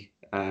injury.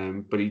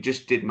 But he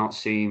just did not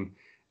seem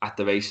at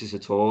the races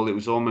at all. It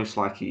was almost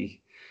like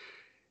he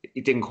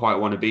didn't quite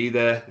want to be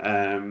there.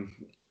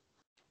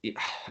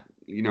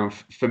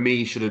 For me,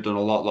 he should have done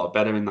a lot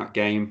better in that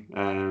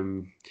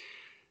game.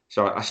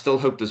 So I still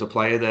hope there's a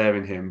player there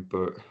in him,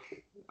 but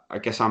I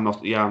guess I'm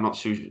not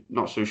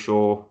so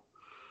sure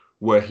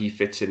where he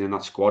fits in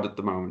that squad at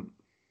the moment.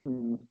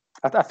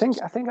 I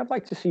think I'd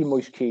like to see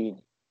Moise Kean.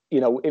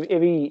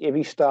 If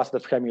he started the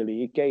Premier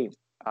League game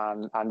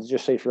and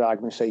just say, for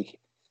argument's sake,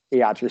 he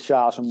had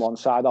Richarlison one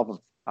side of him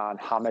and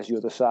James the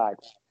other side,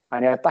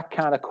 and he had that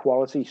kind of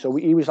quality. So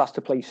he was asked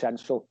to play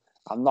central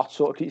and not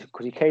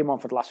because he came on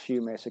for the last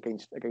few minutes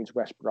against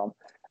West Brom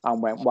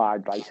and went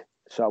wide right.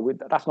 So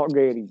that's not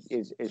really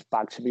his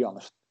bag, to be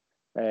honest,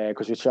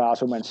 because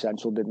Richarlison went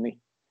central, didn't he?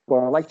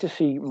 But I'd like to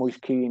see Moise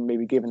Kean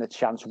maybe given a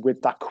chance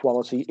with that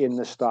quality in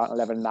the starting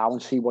 11 now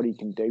and see what he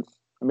can do.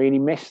 I mean, he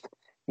missed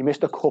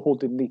a couple,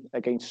 didn't he,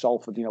 against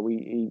Salford?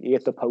 He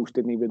hit the post,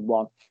 didn't he, with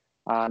one,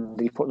 and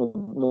he put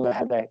another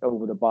header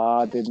over the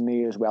bar, didn't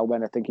he, as well,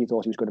 when I think he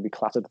thought he was going to be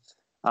clattered.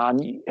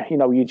 And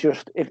you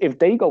just if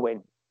they go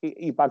in,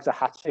 he bags a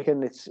hat trick,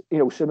 and it's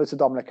similar to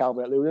Dominic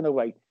Calvert-Lewin in a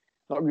way,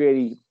 not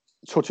really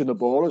touching the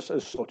ball as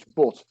such,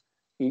 but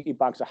he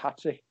bags a hat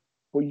trick.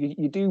 But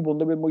you do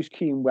wonder with Moise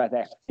Kean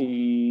whether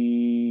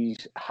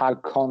he's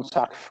had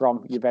contact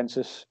from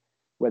Juventus,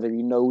 whether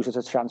he knows there's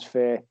a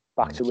transfer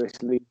back to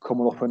Italy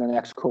coming up in the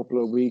next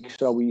couple of weeks.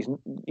 So he's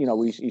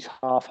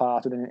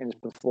half-hearted in his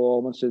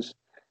performances.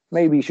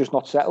 Maybe he's just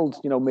not settled.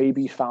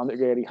 Maybe he's found it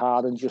really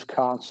hard and just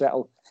can't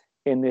settle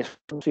in this.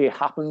 See, it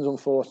happens,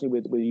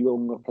 unfortunately, with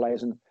younger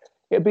players, and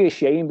it'd be a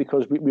shame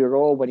because we were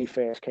all, when he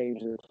first came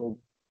to the club,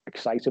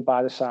 excited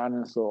by the signing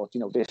and thought,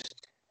 this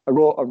a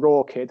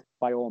raw kid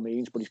by all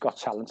means, but he's got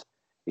talent,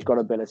 he's got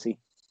ability,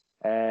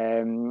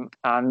 and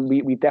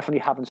we definitely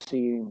haven't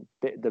seen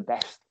the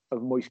best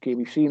of Moise Kean.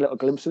 We've seen little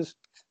glimpses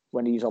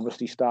when he's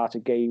obviously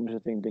started games. I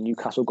think the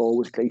Newcastle goal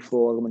was great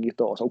for him, and you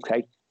thought,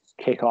 okay,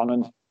 kick on.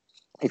 And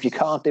if you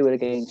can't do it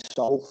against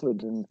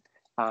Salford and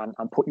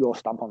put your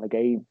stamp on the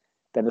game,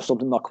 then there's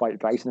something not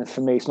quite right. And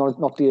for me, it's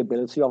not the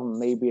ability of him.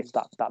 Maybe it's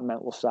that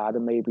mental side,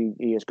 and maybe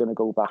he is going to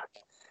go back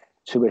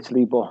to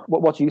Italy. But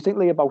what do you think,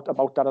 Lee, about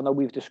that? I know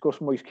we've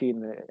discussed Moise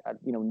Kean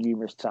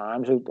numerous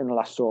times in the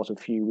last sort of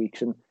few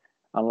weeks and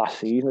last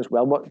season as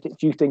well. What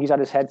do you think? He's had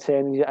his head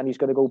turned and he's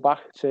going to go back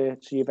to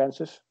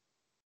Juventus?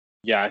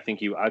 Yeah, I think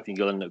he'll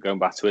end up going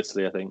back to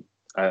Italy.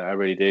 I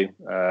really do.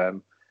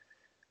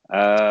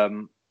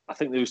 I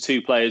think there was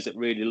two players that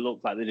really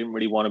looked like they didn't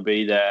really want to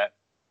be there.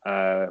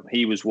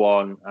 He was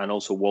one, and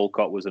also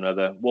Walcott was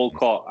another.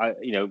 Walcott,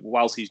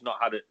 whilst he's not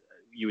had it,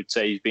 you would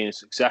say he's been a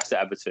success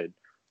at Everton.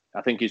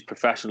 I think his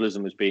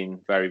professionalism has been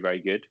very, very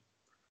good.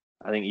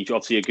 I think he's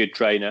obviously a good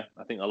trainer.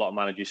 I think a lot of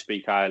managers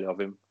speak highly of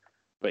him,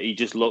 but he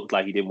just looked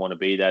like he didn't want to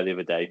be there the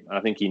other day. And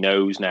I think he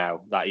knows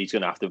now that he's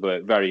going to have to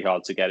work very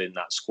hard to get in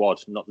that squad,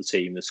 not the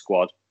team, the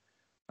squad.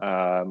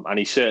 And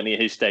he's certainly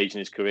at his stage in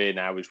his career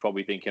now is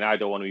probably thinking, I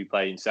don't want to be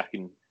playing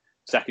second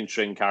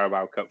string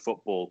Carabao Cup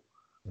football.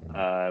 He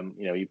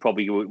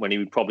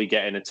would probably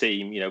get in a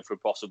team, for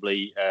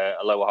possibly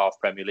a lower half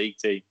Premier League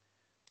team.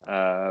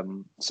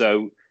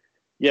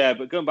 Yeah,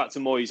 but going back to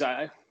Moyes,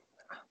 I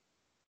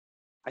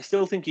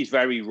still think he's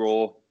very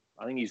raw.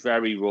 I think he's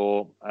very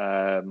raw.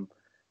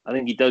 I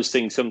think he does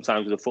things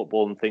sometimes with the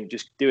football and think,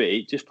 just do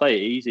it, just play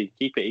it easy,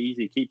 keep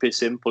it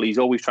simple. He's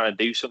always trying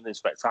to do something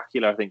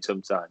spectacular, I think,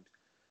 sometimes.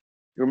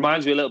 It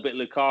reminds me a little bit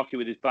of Lukaku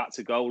with his back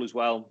to goal as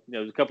well.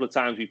 There's a couple of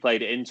times we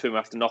played it into him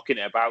after knocking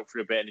it about for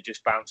a bit and it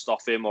just bounced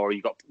off him, or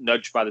he got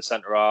nudged by the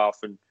centre half.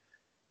 And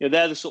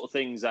they're the sort of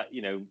things that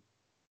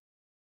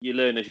you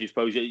learn as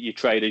you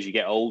trade as you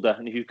get older.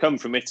 And if you come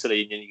from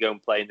Italy and you go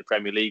and play in the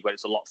Premier League where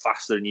it's a lot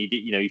faster and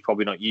you're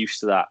probably not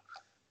used to that.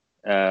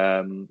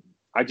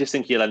 I just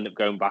think he'll end up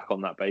going back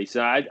on that basis.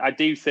 I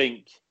do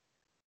think,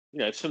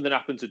 if something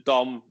happened to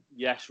Dom,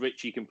 yes,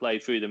 Richie can play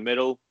through the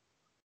middle.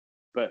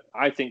 But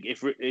I think if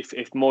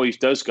Moyes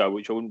does go,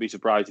 which I wouldn't be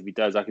surprised if he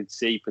does, I could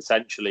see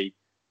potentially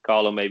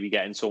Carlo maybe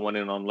getting someone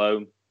in on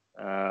loan.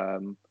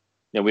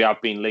 We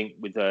have been linked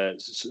with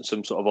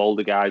some sort of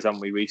older guys, haven't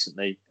we,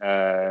 recently?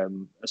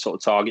 Sort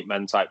of target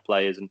men type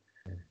players. And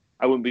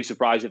I wouldn't be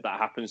surprised if that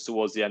happens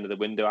towards the end of the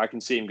window. I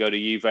can see him go to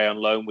Juve on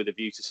loan with a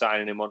view to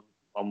signing him on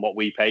what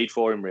we paid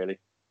for him, really.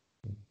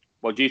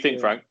 What do you think,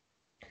 Frank?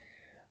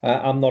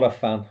 I'm not a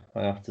fan,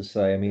 I have to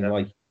say. I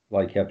mean,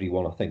 like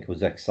everyone, I think I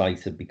was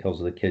excited because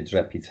of the kid's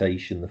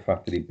reputation, the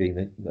fact that he'd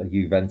been a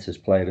Juventus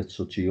player at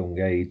such a young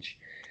age.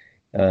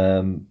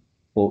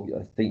 But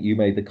I think you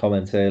made the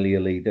comment earlier,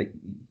 Lee, that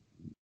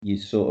you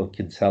sort of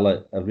can tell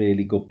a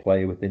really good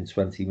player within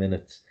 20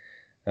 minutes.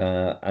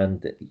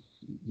 And,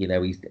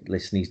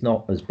 he's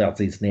not as bad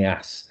as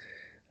Nias.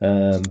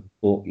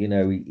 But,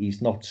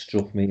 he's not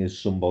struck me as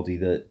somebody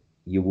that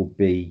you would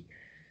be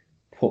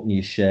putting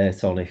your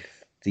shirt on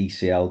if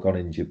DCL got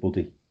injured,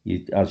 buddy.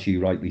 As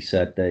you rightly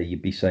said there,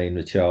 you'd be saying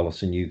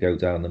Richarlison, you go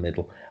down the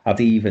middle. I'd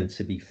even,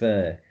 to be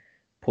fair,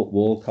 put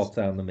Walcott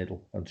down the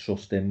middle and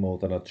trust him more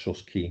than I'd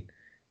trust Keane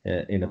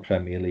in a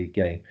Premier League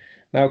game.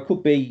 Now, it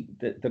could be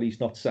that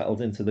he's not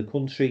settled into the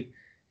country.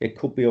 It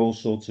could be all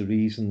sorts of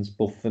reasons.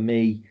 But for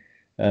me,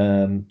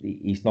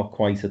 he's not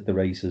quite at the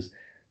races.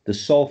 The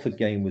Salford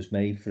game was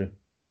made for him.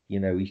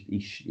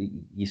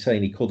 You're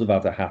saying he could have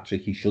had a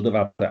hat-trick. He should have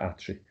had a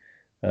hat-trick.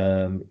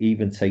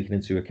 Even taking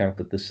into account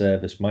that the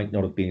service might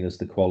not have been as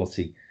the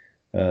quality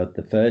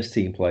the first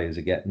team players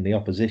are getting. The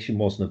opposition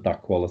wasn't of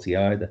that quality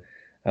either.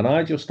 And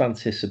I just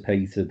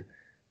anticipated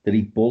that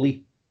he'd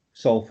bully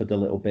Salford a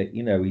little bit.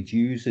 He'd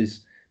use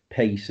his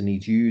pace and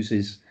he'd use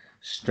his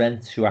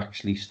strength to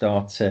actually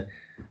start to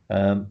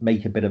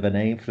make a bit of a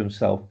name for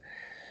himself.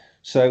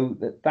 So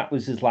that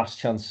was his last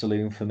chance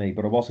saloon for me,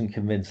 but I wasn't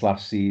convinced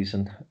last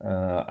season.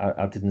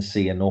 I didn't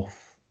see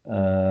enough.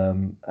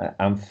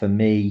 And for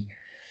me,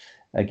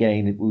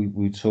 again, we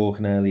were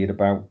talking earlier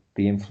about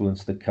the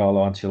influence that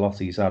Carlo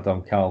Ancelotti's had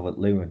on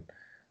Calvert-Lewin.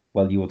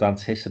 Well, you would have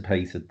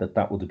anticipated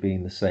that would have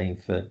been the same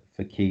for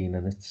Keane,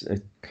 and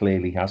it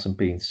clearly hasn't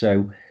been.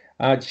 So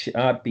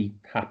I'd be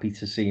happy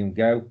to see him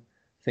go.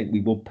 I think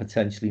we would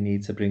potentially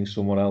need to bring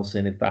someone else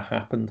in if that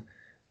happened.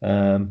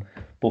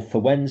 But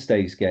for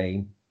Wednesday's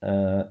game,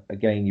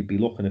 again, you'd be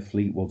looking at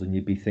Fleetwood and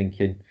you'd be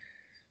thinking,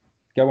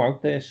 go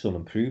out there, son,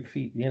 and prove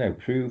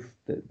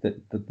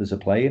that there's a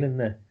player in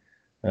there.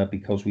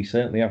 Because we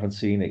certainly haven't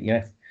seen it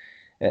yet.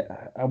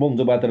 I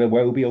wonder whether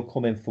Iwobi will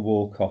come in for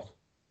Walcott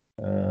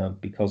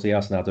because he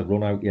hasn't had a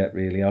run out yet,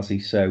 really, has he?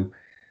 So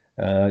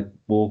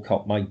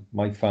Walcott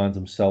might find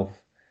himself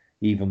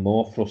even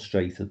more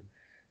frustrated.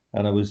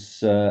 And I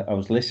was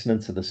listening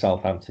to the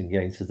Southampton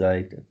game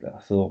today. I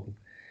thought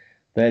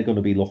they're going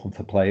to be looking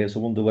for players. I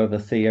wonder whether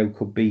Theo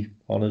could be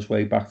on his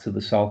way back to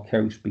the South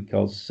Coast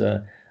because,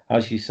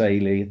 as you say,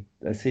 Lee,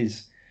 at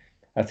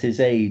his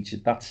age,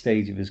 at that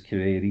stage of his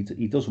career,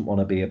 he doesn't want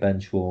to be a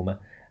bench warmer,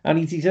 and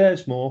he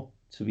deserves more.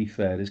 To be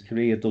fair, his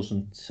career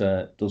doesn't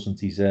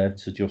deserve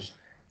to just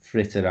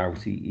frit it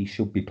out. He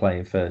should be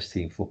playing first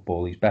team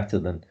football. He's better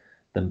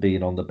than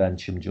being on the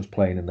bench and just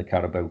playing in the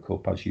Carabao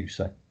Cup, as you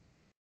say.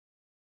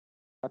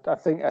 I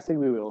think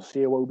we will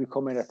see Iwobi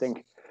come in. I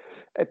think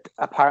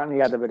apparently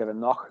he had a bit of a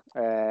knock,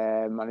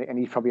 and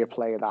he's probably a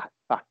player that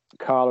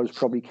Carlo's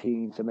probably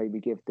keen to maybe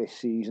give this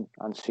season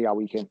and see how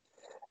we can.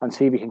 And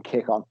see if he can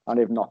kick on, and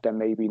if not, then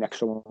maybe next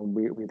summer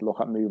we'd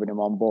look at moving him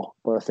on.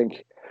 But I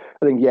think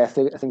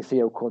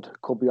Theo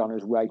could be on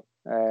his way.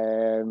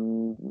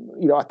 When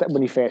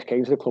he first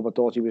came to the club, I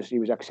thought he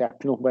was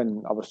exceptional.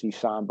 When obviously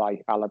signed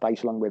by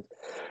Allardyce along with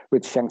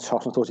Cenk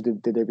Tosun, I thought he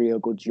did a real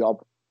good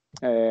job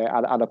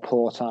at a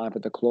poor time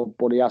at the club.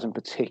 But he hasn't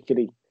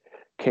particularly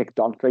kicked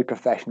on. Very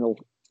professional.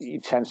 He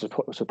tends to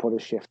put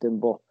his shift in,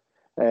 but.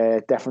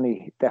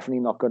 Definitely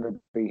not going to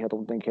be, I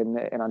don't think, in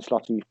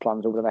Ancelotti's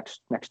plans over the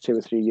next 2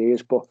 or 3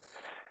 years. But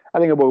I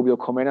think Iwobi will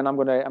come in, and I'm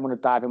going to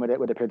dive in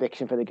with a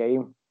prediction for the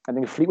game. I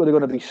think Fleetwood are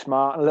going to be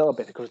smart a little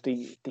bit because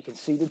they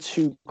conceded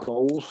 2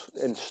 goals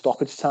in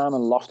stoppage time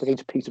and lost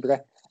against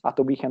Peterborough at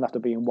the weekend after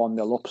being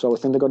 1-0 up. So I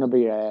think they're going to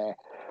be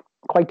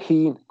quite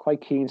keen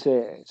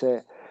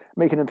to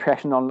make an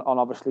impression on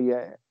obviously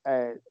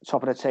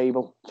top of the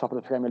table, top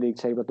of the Premier League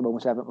table at the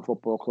moment, Everton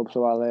Football Club.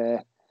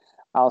 So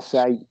I'll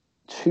say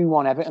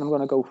 2-1 Everton I'm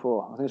going to go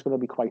for. I think it's going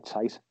to be quite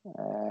tight.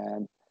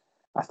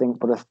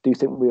 But I do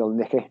think we'll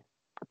nick it.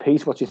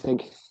 Pete, what do you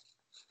think?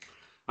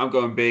 I'm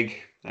going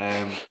big.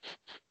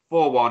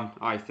 4-1,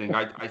 I think.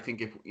 I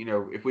think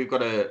if we've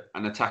got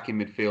an attacking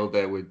midfield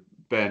there with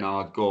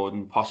Bernard,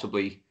 Gordon,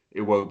 possibly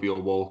Iwobi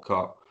or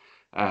Walcott,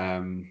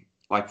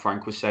 like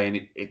Frank was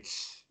saying,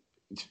 it's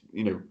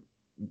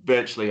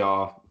virtually a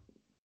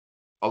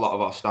lot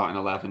of our starting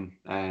 11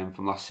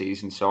 from last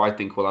season. So I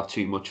think we'll have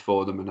too much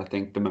for them, and I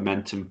think the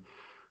momentum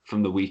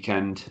from the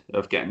weekend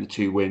of getting the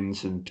 2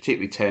 wins and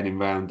particularly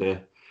turning around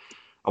a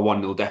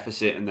 1-0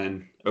 deficit and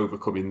then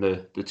overcoming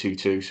the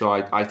 2-2. So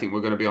I think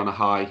we're going to be on a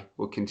high.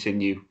 We'll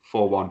continue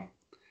 4-1.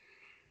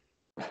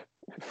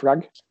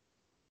 Frank?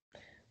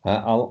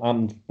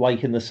 I'm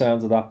liking the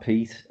sound of that,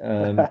 Pete.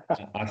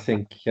 I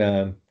think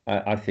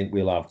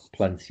we'll have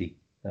plenty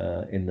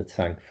in the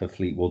tank for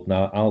Fleetwood.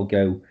 Now I'll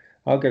go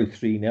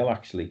 3-0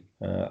 actually.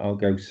 I'll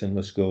go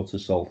similar score to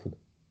Salford.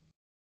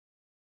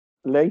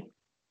 Lee?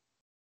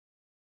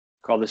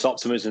 God, this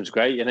optimism's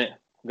great, isn't it?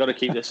 We've got to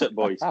keep this up,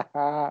 boys.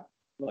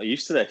 Not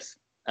used to this.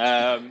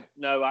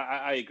 No,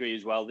 I agree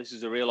as well. This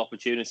is a real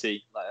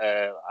opportunity,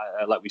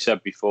 like we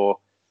said before,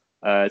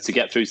 to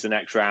get through to the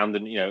next round,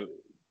 and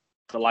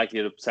the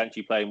likelihood of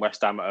potentially playing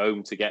West Ham at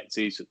home to get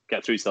through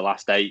to the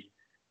last 8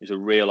 is a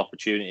real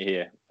opportunity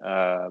here.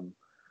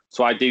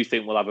 So I do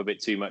think we'll have a bit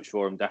too much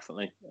for them,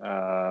 definitely.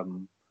 The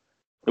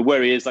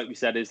worry is, like we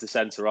said, is the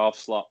centre-half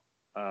slot.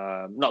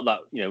 Not that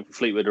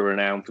Fleetwood are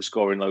renowned for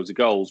scoring loads of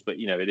goals, but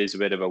it is a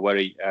bit of a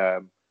worry.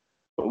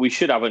 But we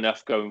should have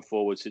enough going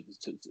forward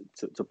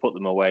to put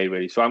them away,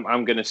 really. So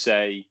I'm going to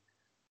say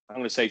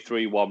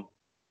 3-1.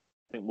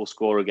 I think we'll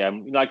score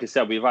again. Like I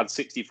said, we've had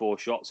 64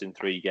 shots in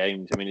 3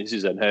 games. I mean, this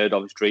is unheard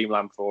of. It's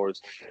dreamland for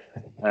us.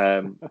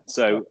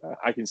 So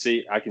I can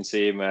see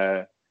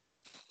him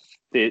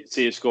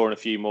see us scoring a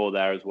few more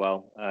there as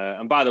well.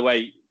 And by the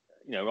way,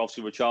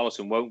 obviously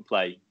Richarlison won't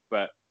play,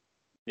 but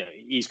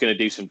he's going to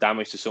do some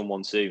damage to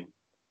someone soon.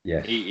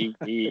 Yeah,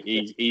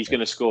 he's going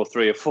to score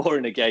 3 or 4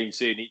 in a game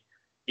soon.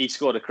 He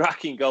scored a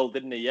cracking goal,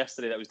 didn't he,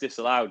 yesterday? That was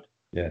disallowed.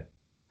 Yeah,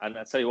 and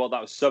I tell you what,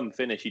 that was some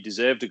finish. He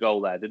deserved a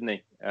goal there, didn't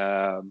he?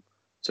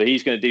 So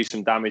he's going to do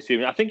some damage to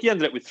him. I think he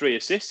ended up with 3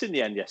 assists in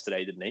the end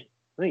yesterday, didn't he?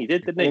 I think he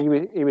did, didn't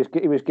he?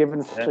 He was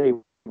given 3,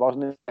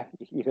 wasn't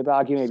he? You could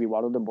argue maybe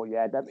one of them, but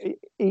yeah,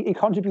 he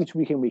contributes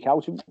week in, week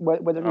out,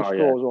 whether he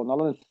scores or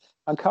not.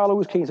 And Carlo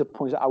was keen to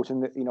point it out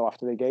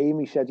after the game.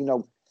 He said,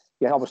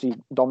 obviously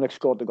Dominic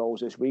scored the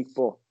goals this week,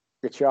 but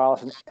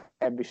Richarlison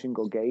every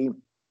single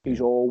game, he's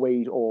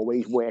always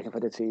working for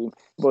the team.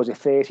 Was it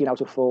 13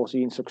 out of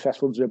 14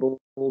 successful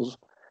dribbles?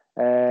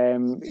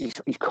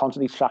 He's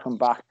constantly tracking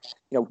back,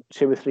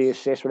 2 or 3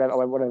 assists, whatever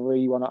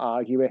you want to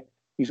argue it.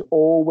 He's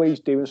always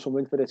doing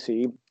something for the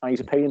team, and he's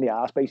a pain in the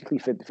arse basically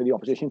for the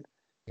opposition.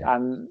 Yeah.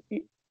 And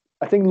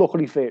I think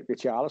luckily for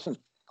Richarlison,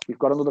 we've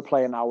got another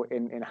player now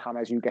in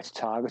James who gets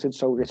targeted.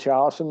 So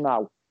Richarlison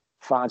now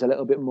finds a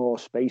little bit more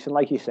space, and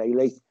like you say,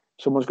 Lee,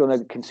 someone's going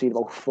to concede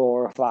about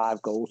 4 or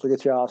 5 goals to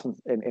Richarlison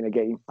in a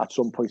game at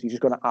some point. He's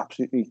just going to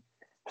absolutely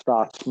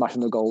start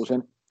smashing the goals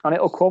in. And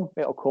it'll come.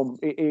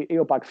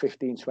 He'll bag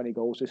 15, 20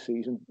 goals this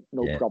season.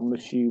 No problem,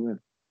 assuming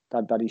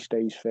that he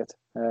stays fit.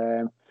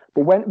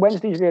 But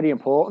Wednesday's really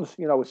important.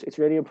 It's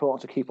really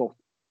important to keep up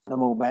the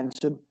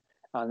momentum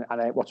and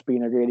what's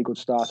been a really good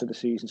start of the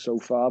season so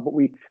far. But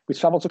we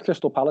travel to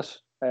Crystal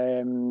Palace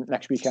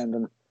next weekend,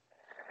 and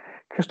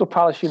Crystal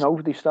Palace,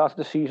 they started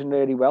the season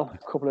really well.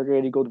 A couple of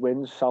really good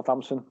wins,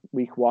 Southampton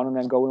week 1, and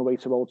then going away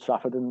to Old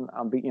Trafford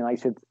and beat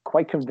United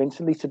quite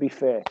convincingly, to be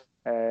fair.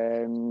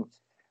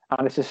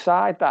 And it's a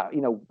side that,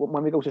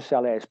 when we go to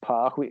Selhurst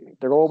Park,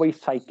 they're always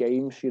tight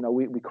games.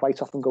 We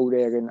quite often go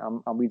there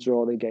and we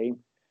draw the game.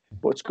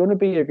 But it's going to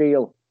be a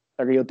real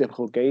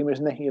difficult game,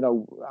 isn't it?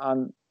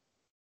 And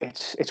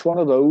it's one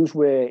of those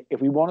where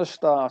if we want to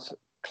start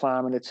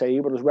climbing the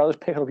table, as well as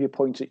picking up your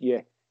points at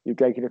your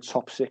regular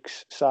top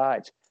 6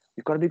 sides,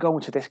 we've got to be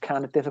going to this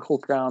kind of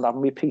difficult ground,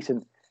 haven't we, Pete,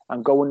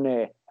 and going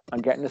there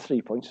and getting the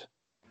 3 points.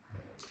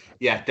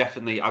 Yeah,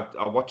 definitely.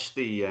 I watched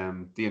the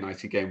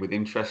United game with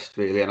interest,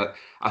 really, and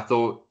I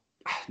thought,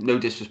 no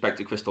disrespect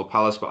to Crystal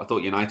Palace, but I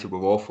thought United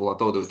were awful. I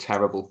thought they were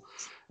terrible.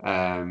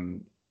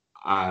 And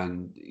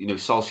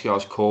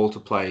Solskjaer's call to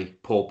play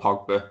Paul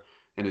Pogba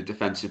in a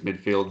defensive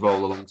midfield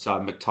role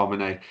alongside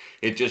McTominay,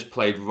 it just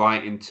played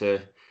right into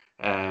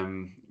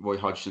Roy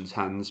Hodgson's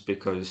hands,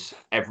 because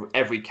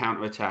every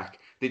counter attack,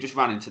 they just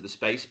ran into the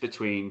space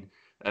between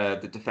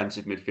the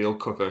defensive midfield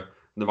cover,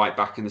 the right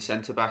back and the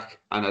centre back.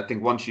 And I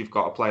think once you've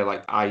got a player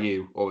like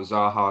Ayew or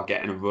Zaha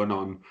getting a run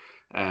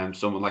on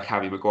someone like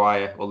Harry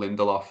Maguire or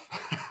Lindelof,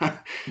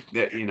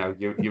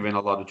 you're in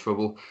a lot of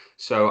trouble.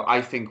 So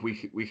I think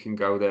we can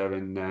go there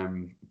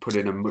and put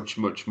in a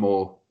much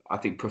more, I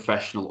think,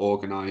 professional,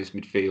 organised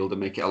midfield and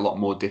make it a lot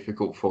more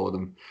difficult for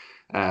them.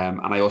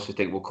 And I also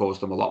think we'll cause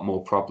them a lot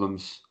more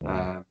problems.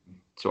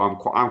 So I'm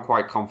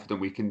quite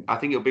confident we can. I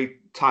think it'll be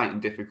tight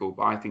and difficult,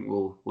 but I think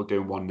we'll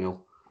do 1-0.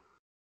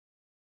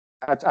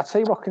 I'd tell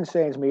you what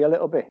concerns me a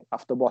little bit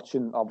after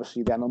watching,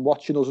 obviously, them and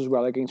watching us as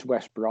well against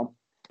West Brom,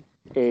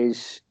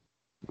 is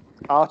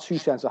our 2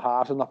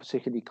 centre-halves are not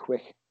particularly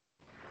quick.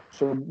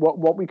 So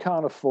what we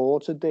can't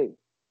afford to do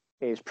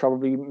is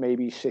probably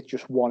maybe sit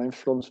just one in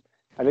front,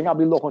 I think I'll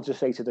be looking to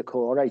say to the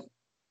core,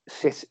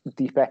 sit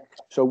deeper.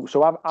 So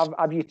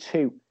have you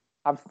two.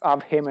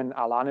 Have him and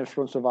Alan in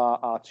front of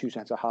our two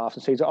centre halves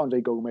and say to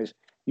Andre Gomez,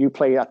 you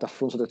play at the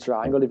front of the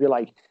triangle if you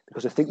like,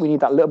 because I think we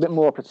need that little bit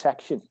more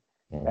protection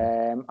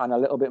and a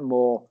little bit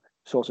more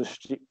sort of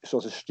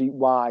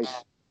streetwise,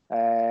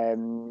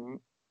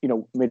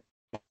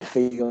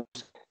 midfield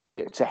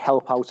to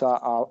help out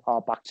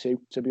our back two.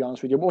 To be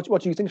honest with you,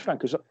 what do you think,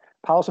 Frank? Because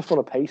Palace are full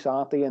of pace,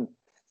 aren't they? And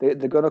they're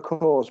going to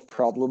cause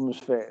problems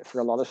for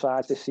a lot of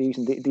sides this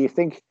season. Do you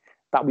think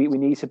that we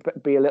need to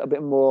be a little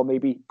bit more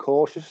maybe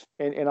cautious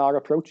in our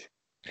approach?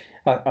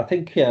 I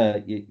think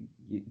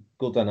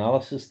good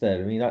analysis there.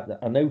 I mean,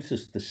 I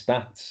noticed the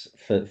stats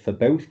for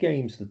both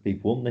games that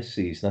they've won this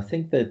season. I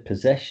think their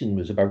possession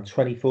was about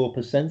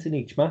 24% in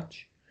each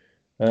match,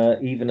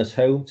 even at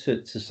home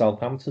to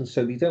Southampton.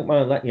 So they don't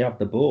mind letting you have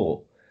the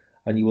ball.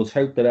 And you would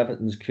hope that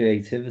Everton's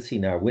creativity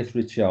now with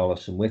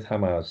Richarlison, with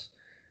Hamas,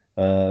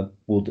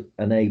 would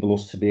enable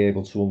us to be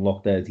able to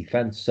unlock their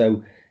defence.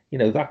 So,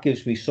 that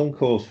gives me some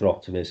cause for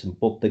optimism,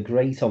 but they're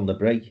great on the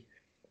break.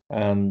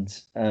 And,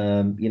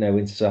 in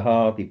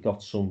Zaha, they've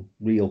got some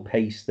real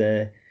pace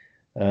there.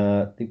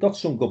 They've got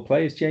some good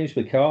players. James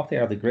McCarthy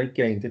had a great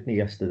game, didn't he,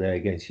 yesterday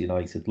against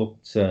United?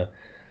 Looked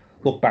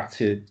back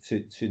to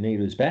near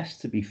his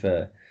best, to be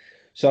fair.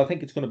 So I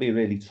think it's going to be a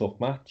really tough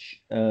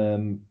match.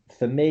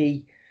 For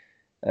me,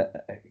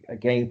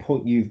 again,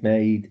 point you've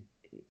made,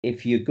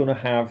 if you're going to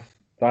have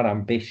that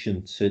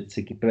ambition to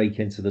break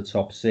into the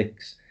top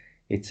six,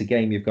 it's a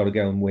game you've got to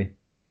go and win.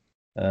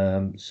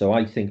 So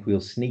I think we'll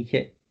sneak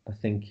it. I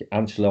think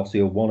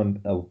Ancelotti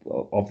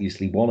will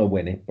obviously want to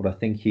win it, but I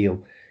think he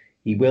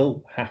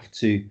will have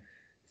to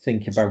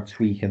think about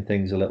tweaking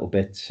things a little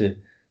bit to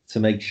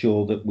make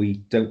sure that we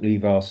don't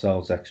leave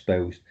ourselves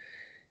exposed.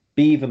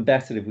 Be even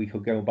better if we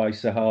could go and buy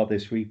Zaha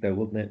this week, though,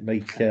 wouldn't it?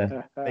 Make it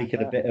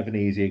a bit of an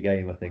easier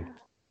game, I think.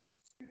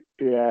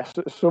 Yeah,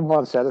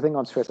 someone said, I think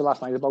on Twitter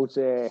last night about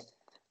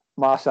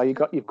Marcel,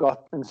 you've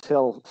got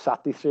until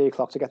Saturday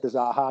 3:00 to get the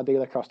Zaha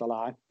deal across the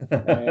line.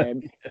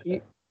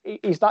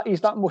 Is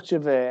that much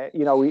of a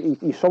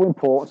he's so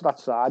important to that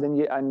side, and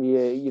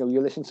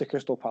you listen to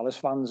Crystal Palace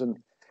fans,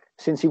 and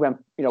since he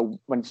went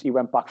when he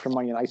went back from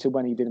Man United,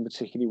 when he didn't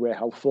particularly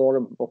work out for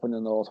him up in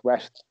the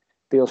northwest,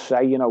 they'll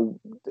say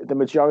the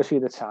majority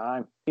of the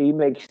time he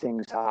makes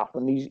things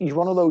happen. He's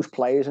one of those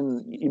players,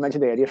 and you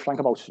mentioned earlier, Frank,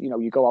 about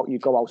you go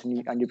out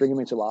and you bring him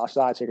into our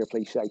side to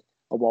replace say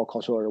a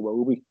Walcott or a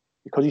Iwobi,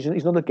 because he's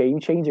another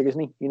game changer,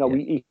 isn't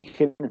he?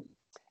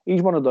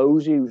 He's one of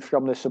those who,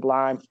 from the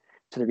sublime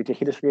to the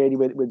ridiculous, really,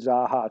 with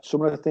Zaha.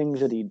 Some of the things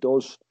that he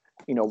does,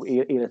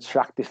 he'll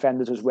attract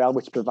defenders as well,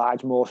 which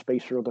provides more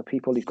space for other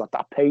people. He's got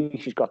that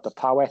pace, he's got the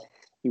power.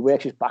 He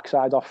works his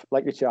backside off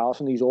like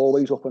Richarlison. He's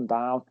always up and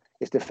down.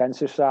 His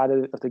defensive side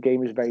of the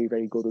game is very,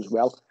 very good as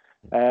well.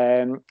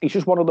 He's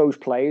just one of those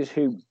players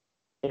who,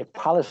 if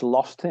Palace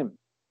lost him,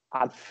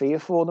 I'd fear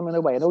for them in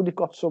a way. I know they've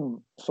got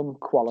some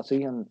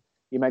quality, and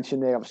you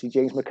mentioned there, obviously,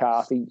 James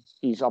McCarthy.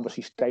 He's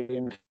obviously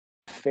staying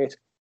fit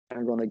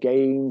and run the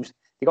games.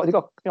 They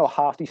got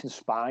half decent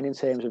spine in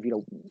terms of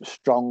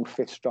strong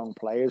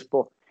players.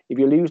 But if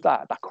you lose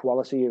that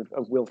quality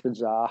of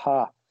Wilfried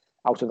Zaha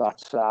out of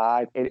that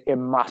side, it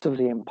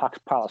massively impacts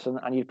Palace,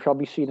 and you'd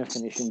probably seen him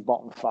finishing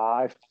bottom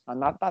 5,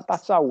 and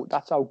that's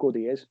how good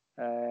he is.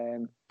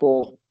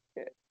 But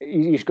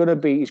he's going to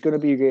be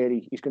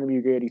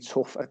really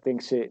tough, I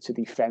think, to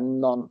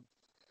defend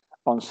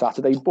on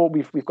Saturday. But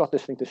we've got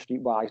this thing to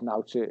streetwise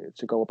now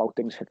to go about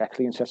things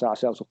correctly and set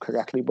ourselves up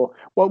correctly. But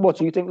what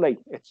do you think, Lee?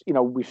 It's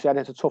we've said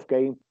it's a tough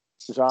game.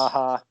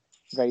 Zaha,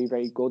 very,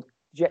 very good.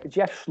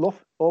 Jeff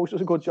Slough always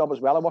does a good job as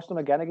well. I watched him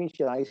again against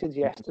United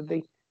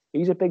yesterday.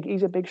 He's a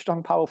big,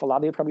 strong, powerful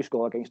lad. He'll probably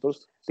score against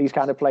us. These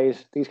kind of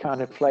players, quite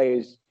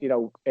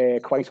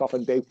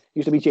often do.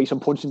 Used to be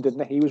Jason Puncheon,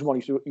 didn't he? He was one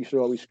who used to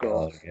always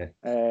score. Oh, yeah.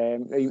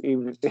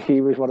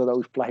 He was one of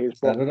those players.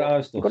 But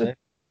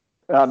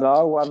I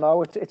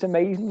know. It's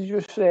amazing,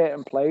 just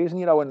certain players,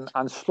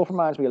 and Slough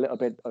reminds me a little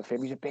bit of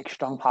him. He's a big,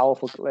 strong,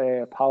 powerful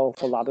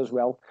lad as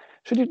well.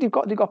 So they've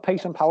got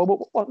pace and power. But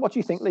what do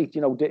you think, Lee?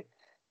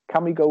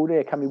 Can we go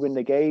there? Can we win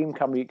the game?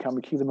 Can we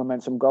keep the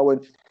momentum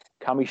going?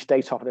 Can we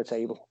stay top of the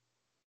table?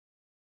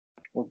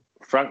 Well,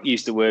 Frank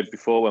used the word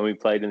before when we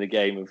played in the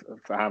game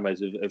for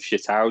Hammers of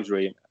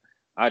shithousery.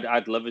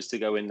 I'd love us to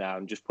go in now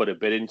and just put a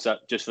bid in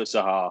just for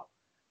Zaha,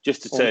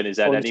 just to turn his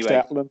head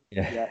anyway.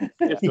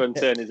 Just to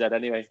turn his head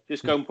anyway.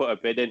 Just go and put a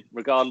bid in,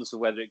 regardless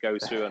of whether it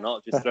goes through or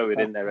not. Just throw it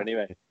in there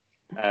anyway.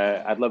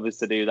 I'd love us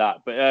to do that.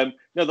 But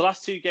the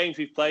last 2 games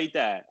we've played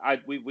there,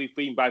 we've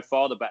been by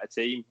far the better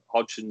team.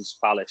 Hodgson's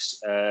Palace.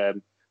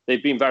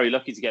 They've been very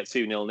lucky to get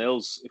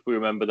 2-0-0s, if we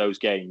remember those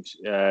games.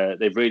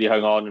 They've really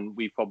hung on, and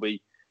we've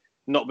probably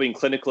not been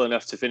clinical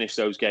enough to finish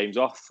those games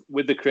off.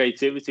 With the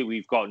creativity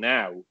we've got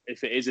now,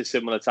 if it is a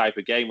similar type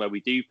of game where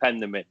we do pen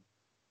them in,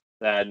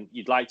 then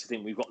you'd like to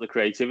think we've got the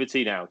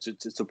creativity now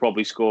to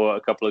probably score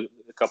a couple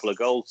of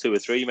goals, 2 or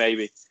 3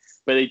 maybe.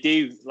 But they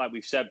do, like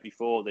we've said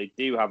before, they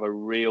do have a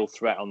real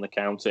threat on the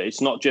counter.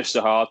 It's not just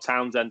Zaha.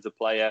 Townsend's a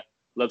player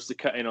loves to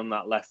cut in on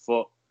that left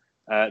foot.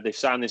 They've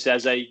signed this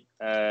Eze.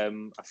 I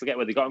forget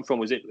where they got him from.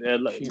 Was it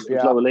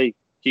lower league?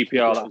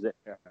 QPR, that was it.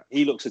 Yeah.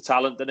 He looks a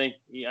talent, doesn't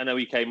he? I know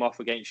he came off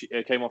the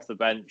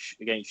bench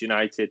against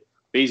United,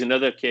 but he's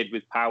another kid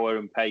with power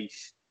and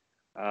pace.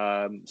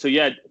 So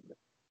yeah,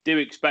 do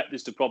expect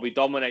us to probably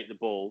dominate the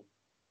ball,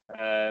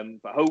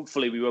 but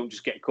hopefully we won't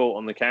just get caught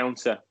on the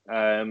counter.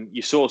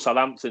 You saw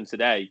Southampton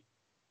today,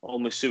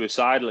 almost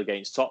suicidal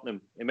against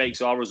Tottenham. It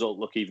makes our result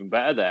look even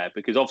better there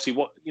because obviously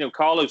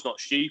Carlo's not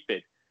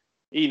stupid.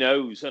 He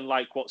knows,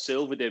 unlike what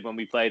Silva did when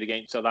we played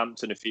against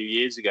Southampton a few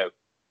years ago.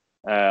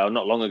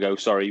 Not long ago,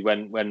 sorry,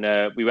 when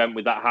we went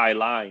with that high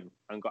line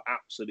and got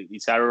absolutely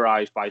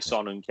terrorised by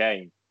Son and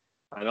Kane.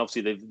 And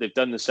obviously they've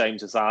done the same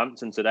to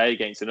Southampton today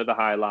against another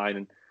high line.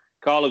 And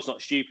Carlo's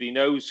not stupid. He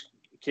knows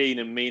Keane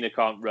and Mina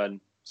can't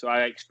run. So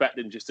I expect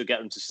him just to get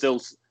them to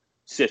still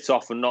sit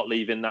off and not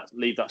leave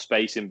that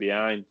space in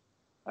behind.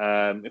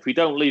 If we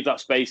don't leave that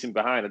space in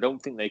behind, I don't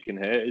think they can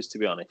hurt us, to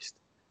be honest.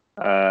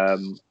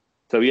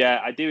 So yeah,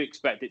 I do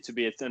expect it to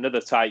be another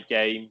tight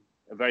game.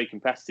 A very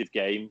competitive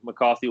game.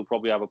 McCarthy will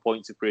probably have a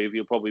point to prove.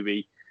 He'll probably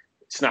be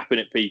snapping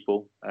at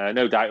people.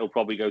 No doubt he'll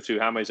probably go through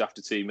hammers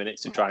after 2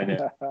 minutes to try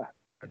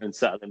and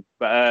settle them.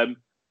 But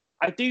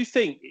I do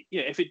think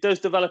if it does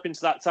develop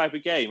into that type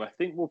of game, I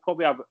think we'll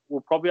probably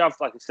have,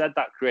 like I said,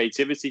 that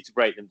creativity to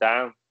break them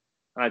down.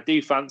 And I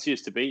do fancy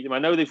us to beat them. I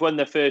know they've won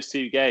their first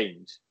 2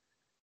 games,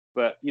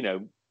 but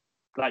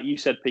like you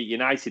said, Pete,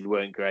 United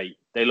weren't great.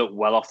 They looked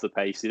well off the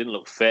pace. They didn't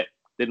look fit.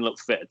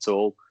 At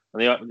all.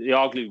 And they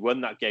arguably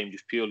won that game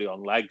just purely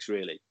on legs,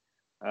 really.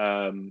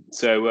 Yeah,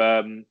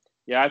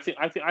 I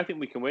think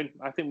we can win.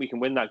 I think we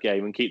can win that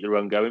game and keep the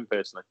run going.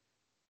 Personally,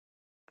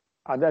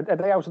 and are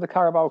they out of the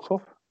Carabao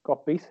Cup?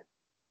 Got beat.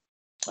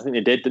 I think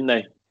they did, didn't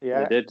they?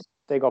 Yeah, they did.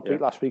 They got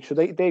beat last week, so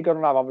they're going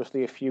to have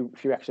obviously a few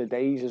extra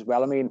days as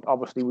well. I mean,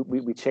 obviously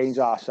we changed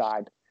our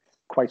side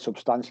quite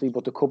substantially,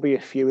 but there could be a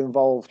few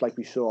involved, like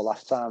we saw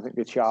last time. I think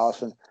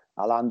Richarlison,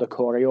 Alanda,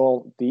 Corey,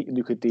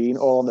 Luca Dean,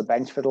 all on the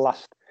bench for the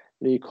last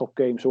League Cup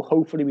game. So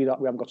hopefully we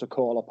haven't got to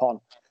call upon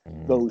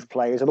those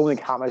players. I don't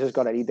think Hammers has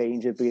got any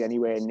danger of being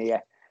anywhere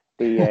near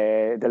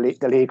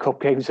the League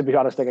Cup games, to be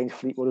honest, against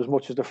Fleetwood. As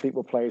much as the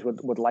Fleetwood players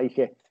would like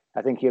it,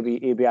 I think he'll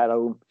be at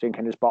home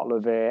drinking his bottle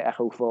of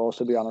Echo Falls,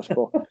 to be honest.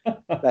 But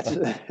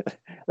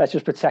let's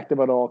just protect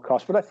him at all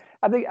costs. But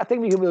I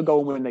think we'll go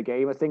and win the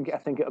game. I think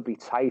it'll be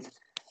tight.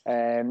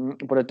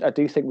 But I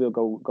do think we'll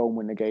go and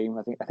win the game.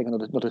 I think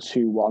another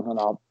 2-1, and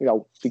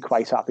I'll be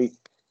quite happy.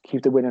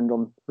 Keep the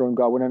winning run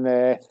going, and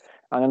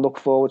then look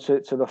forward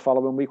to the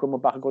following week when we're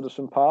back at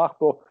Goodison Park.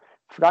 But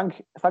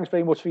Frank, thanks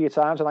very much for your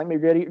time tonight. We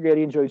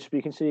really enjoyed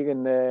speaking to you,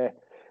 and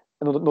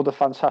another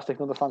fantastic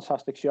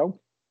show.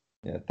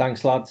 Yeah,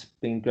 thanks, lads.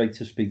 Been great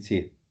to speak to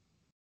you.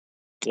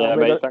 Yeah,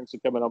 mate. Thanks for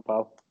coming on,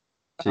 pal.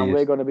 And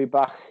we're going to be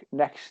back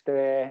next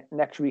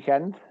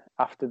weekend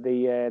after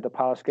the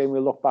Palace game.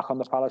 We'll look back on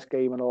the Palace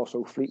game and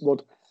also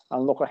Fleetwood,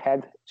 and look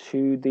ahead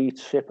to the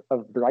trip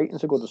of Brighton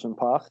to Goodison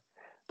Park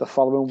the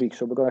following week.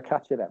 So we're going to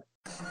catch you then.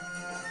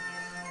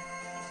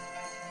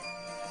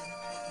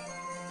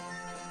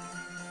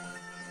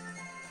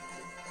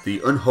 The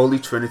Unholy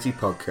Trinity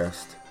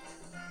Podcast.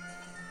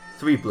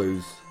 3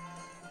 Blues,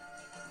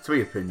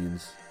 3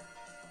 Opinions,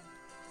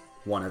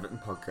 1 Everton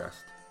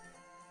Podcast.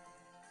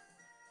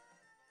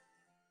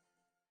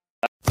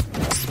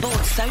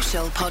 Sports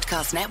Social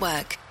Podcast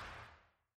Network.